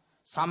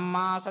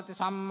 සම්මා සති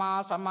සම්මා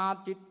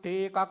සමාධිත්තේ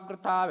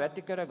ඒකාග්‍රතාව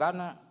ඇති කර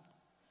ගන්න.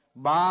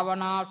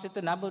 භාවනාව සිත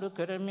නැඹුරු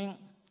කරමින්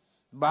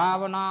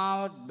භාවනාව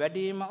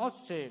වැඩිම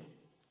ඔස්සේ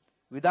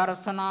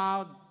විදර්ශනාව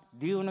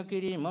දියුණු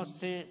කිරීම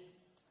ඔස්සේ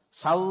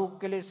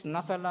සෞඛ්‍යලස්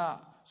නසලා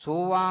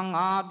සෝවාන්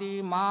ආදී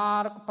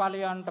මාර්ග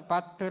ඵලයන්ට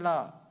පත්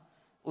වෙලා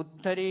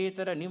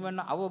උත්තරීතර නිවන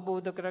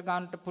අවබෝධ කර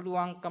ගන්නට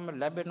පුළුවන්කම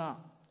ලැබෙනවා.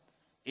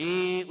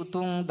 ඒ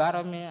උතුම්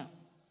ධර්මය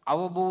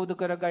අවබෝධ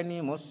කර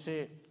ගැනීම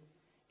ඔස්සේ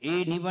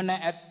ඒ නිවන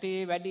ඇත්තේ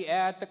වැඩි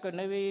ඈතක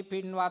නෙවෙයි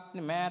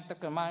පින්වත්නි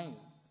මෑතකමයි.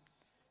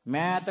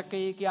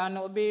 මෑතකේ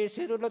කියන්නේ ඔබේ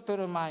සිරුර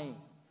තුරමයි.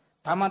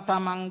 තම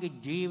තමන්ගේ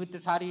ජීවිත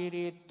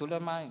ශරීරයේ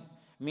තුලමයි.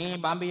 මේ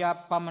බඹයක්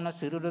පමණ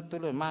සිරුර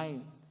තුලමයි.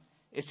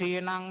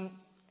 එසේනම්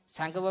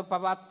සංගව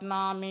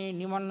පවත්නා මේ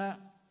නිවන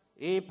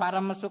ඒ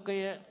පරම සුඛය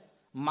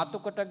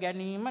මතුකොට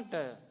ගැනීමට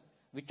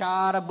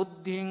විචාර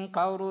බුද්ධියෙන්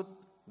කවුරුත්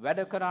වැඩ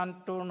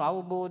කරන්ට ඕන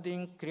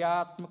අවබෝධයෙන්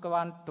ක්‍රියාත්මක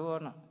වන්ට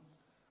ඕන.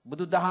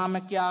 බුදුදහම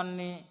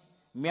කියන්නේ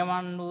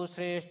මෙවන් වූ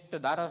ශ්‍රේෂ්ඨ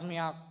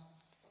ධර්මයක්.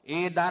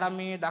 ඒ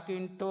ධර්මයේ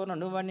දකින්ට ඕන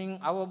නුවණින්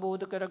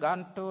අවබෝධ කර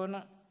ගන්නට ඕන.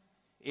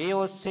 ඒ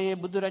ඔස්සේ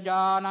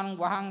බුදුරජාණන්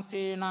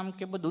වහන්සේ නම්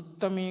කෙබඳු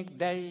උත්තමයෙක්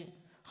දැයි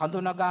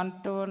හඳුනා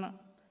ගන්නට ඕන.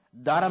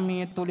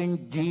 ධර්මයේ තුලින්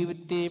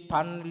ජීවිතේ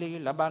පන්ලි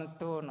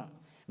ලබන්නට ඕන.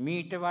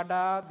 මීට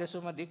වඩා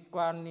දසුම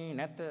දික්වන්නේ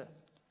නැත.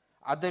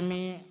 අද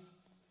මේ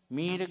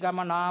මීරගම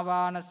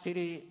නාවාන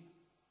සිරි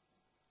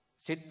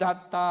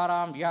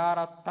සිද්ධාර්ථාරාම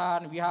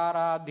විහාරස්ථාන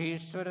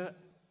විහාරාධීශ්වර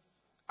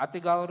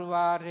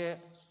අතිගෞරවාර්ය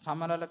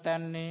සමනල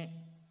තැන්නේ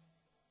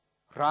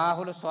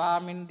රාහුල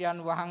ස්වාමින්ද්‍රයන්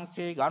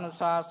වහන්සේගේ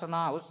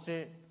අනුශාසනා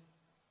ඔස්සේ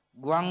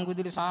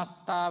ගුවන්විදුලි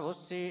සංස්ථාව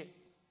ඔස්සේ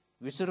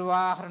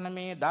විසුරුවාහරණ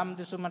මේ ධම්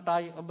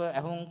දිසුමටයි ඔබ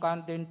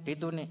ඇහුම්කන් දෙන්න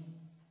තිදුනේ.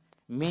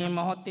 මේ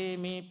මොහොතේ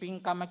මේ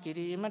පින්කම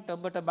කිරීමට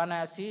ඔබට බණ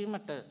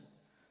ඇසීමට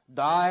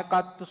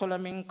දායකත්ව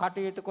සොලමින්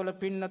කටයුතු කළ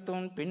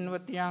පින්නතුන්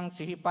පින්වතියන්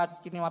සිහිපත්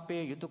කිරීම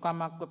අපේ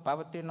යුතුයකමක්ව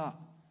පවතිනවා.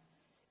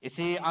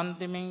 එසේ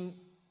අන්තිමින්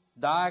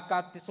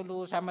දායකත්ව සුළු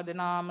සෑම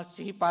දිනාම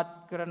සිහිපත්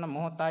කරන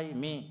මොහොතයි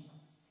මේ.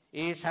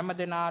 ඒ සෑම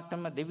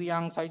දිනාටම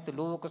දෙවියන් සහිත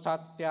ලෝක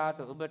සත්‍යයට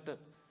ඔබට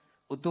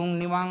උතුම්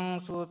නිවන්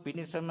සුව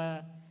පිණිසම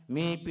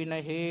මේ පින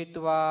හේතු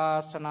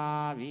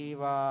වාසනා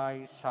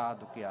වේවායි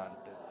සාදු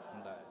කියන්ට.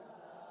 හොඳයි.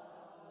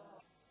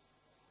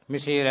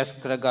 මෙසේ රැස්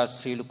කරගත්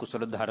සීල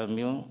කුසල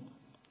ධර්මියෝ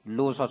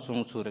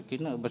ලෝසසුන්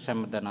සුරකින ඔබ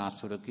සෑම දෙනා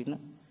සුරකින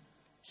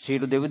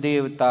සීල දෙවි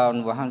දේවතාවුන්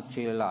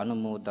වහන්සේලා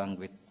අනුමෝදන්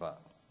වෙත්වා.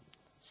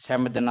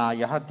 සෑම දෙනා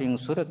යහතින්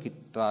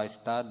සුරකිත්වා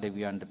ස්ථා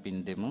දෙවියන්ට පින්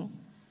දෙමු.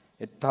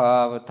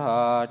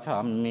 එත්තාවතා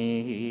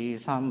චම්මේහි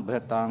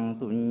සම්භතං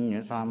පුඤ්ඤ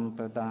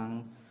සම්පතං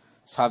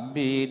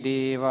සබ්බී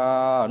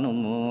දේවා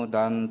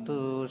අනුමෝදන්තු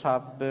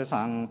සබ්බ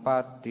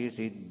සංපත්ති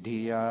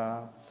සිද්ධියා.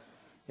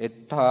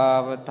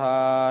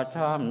 එත්තාවතා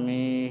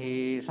චම්මේහි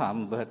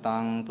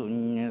සම්භතං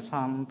පුඤ්ඤ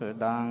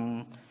සම්පතං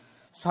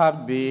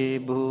සබ්බේ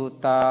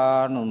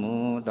භූතානුමෝදන්තු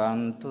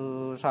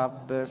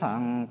සබ්බ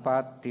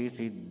සංපත්ති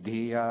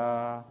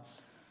සිද්ධියා.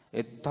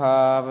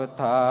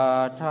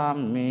 එත්තාවතා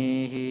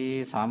චම්මේහි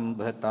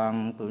සම්භතං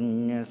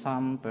පුඤ්ඤ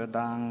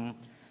සම්පතං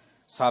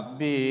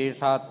සබ්බේ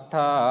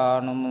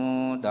සත්තානුමෝදන්තු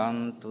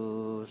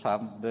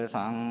සබ්බ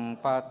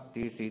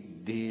සංපත්ති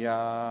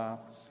සිද්ධියා.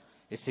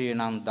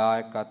 එසේනම්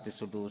දායකත්ව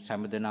සුදු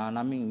සෑමදෙනා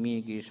නමින්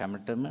මීගේ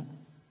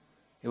සැමටම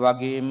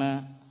එවැගේම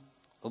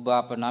ඔබ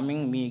අප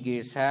නමින්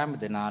මීගේ සෑම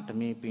දෙනාට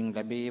මේ පින්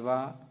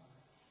ලැබේවා.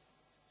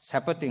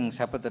 සැපතින්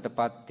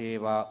සැපතටපත්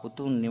වේවා.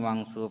 උතුම්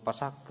නිවන් සුව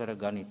පසක් කර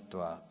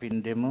ගනිත්වා. පින්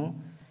දෙමු.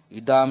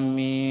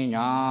 ඉදම්මේ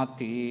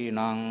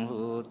ඥාතිනං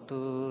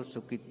හෝතු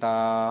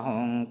සුඛිතා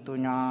හොන්තු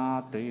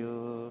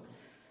ඥාතයෝ.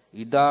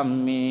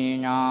 ඉදම්මේ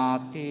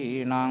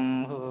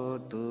ඥාතිනං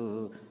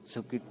හෝතු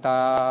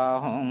සුඛිතා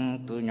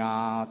හොන්තු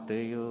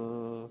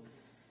ඥාතයෝ.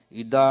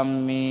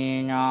 ඉදම්මේ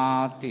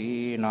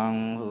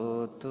ඥාතිනං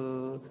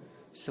හෝතු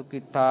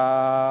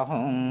සුඛිතා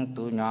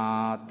හොන්තු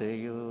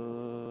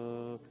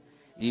ඥාතයෝ.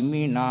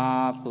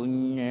 ඉමිනා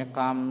පුඤ්ඤ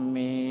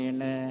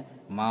කම්මේන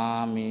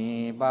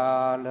මාමේ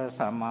බාල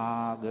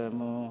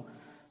සමාගමු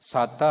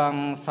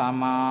සතං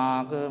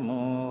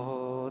සමාගමු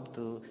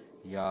හෝතු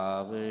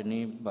යාව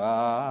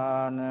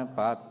නිබ්බාන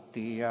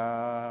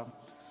පත්තියා.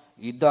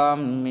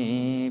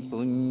 ඉදම්මේ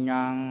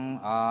පුඤ්ඤං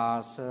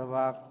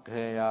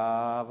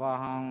ආසවක්ඛයා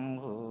වහං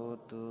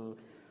හෝතු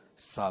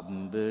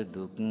සම්බ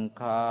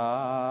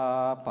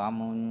දුක්ඛා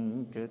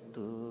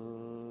පමුඤ්චතු.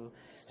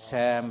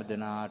 සෑම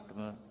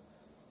දිනාටම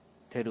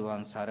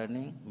තෙරුවන්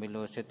සරණින්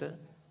මෙලොව සිට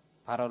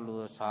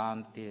පරලොව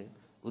ශාන්තිය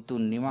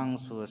උතුම් නිවන්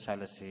සුව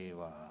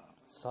සැලසේවා.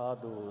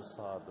 සාදු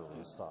සාදු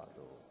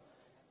සාදු.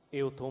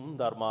 ඒ උතුම්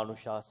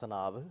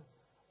ධර්මානුශාසනාව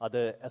අද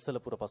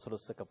ඇසලපුර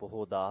පසළොස්වක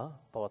පොහෝදා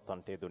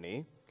පවත්වන්නට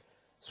යෙදුනේ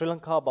ශ්‍රී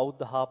ලංකා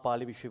බෞද්ධ හා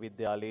පාලි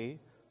විශ්වවිද්‍යාලයේ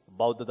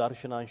බෞද්ධ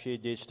දර්ශනාංශයේ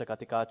ජ්‍යෙෂ්ඨ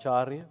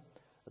කතිකාචාර්ය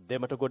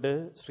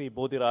දෙමටගොඩ ශ්‍රී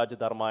බෝධිරාජ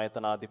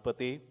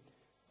ධර්මායතනාධිපති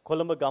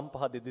කොළඹ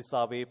ගම්පහ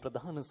දෙදිසාවේ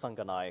ප්‍රධාන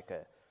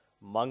සංඝනායක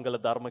මංගල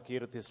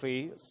ධර්මකීර්ති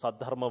ශ්‍රී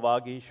සද්ධර්ම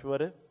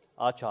වාගීශ්වර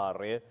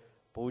ආචාර්ය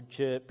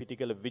පූජ්‍ය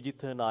පිටිගල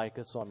විජිත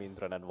නායක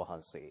ස්වාමීන්ද්‍රණන්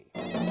වහන්සේ.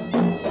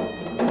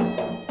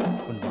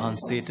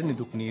 උන්වහන්සේට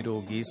නිදුක්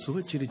නිරෝගී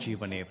සුව චිර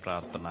ජීවනයේ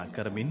ප්‍රාර්ථනා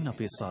කරමින්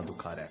අපේ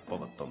සාදුකාරයක්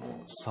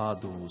පවත්වමු.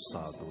 සාදු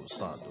සාදු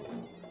සාදු.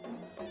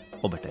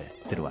 ඔබට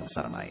තෙරුවන්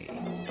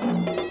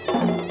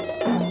සරණයි.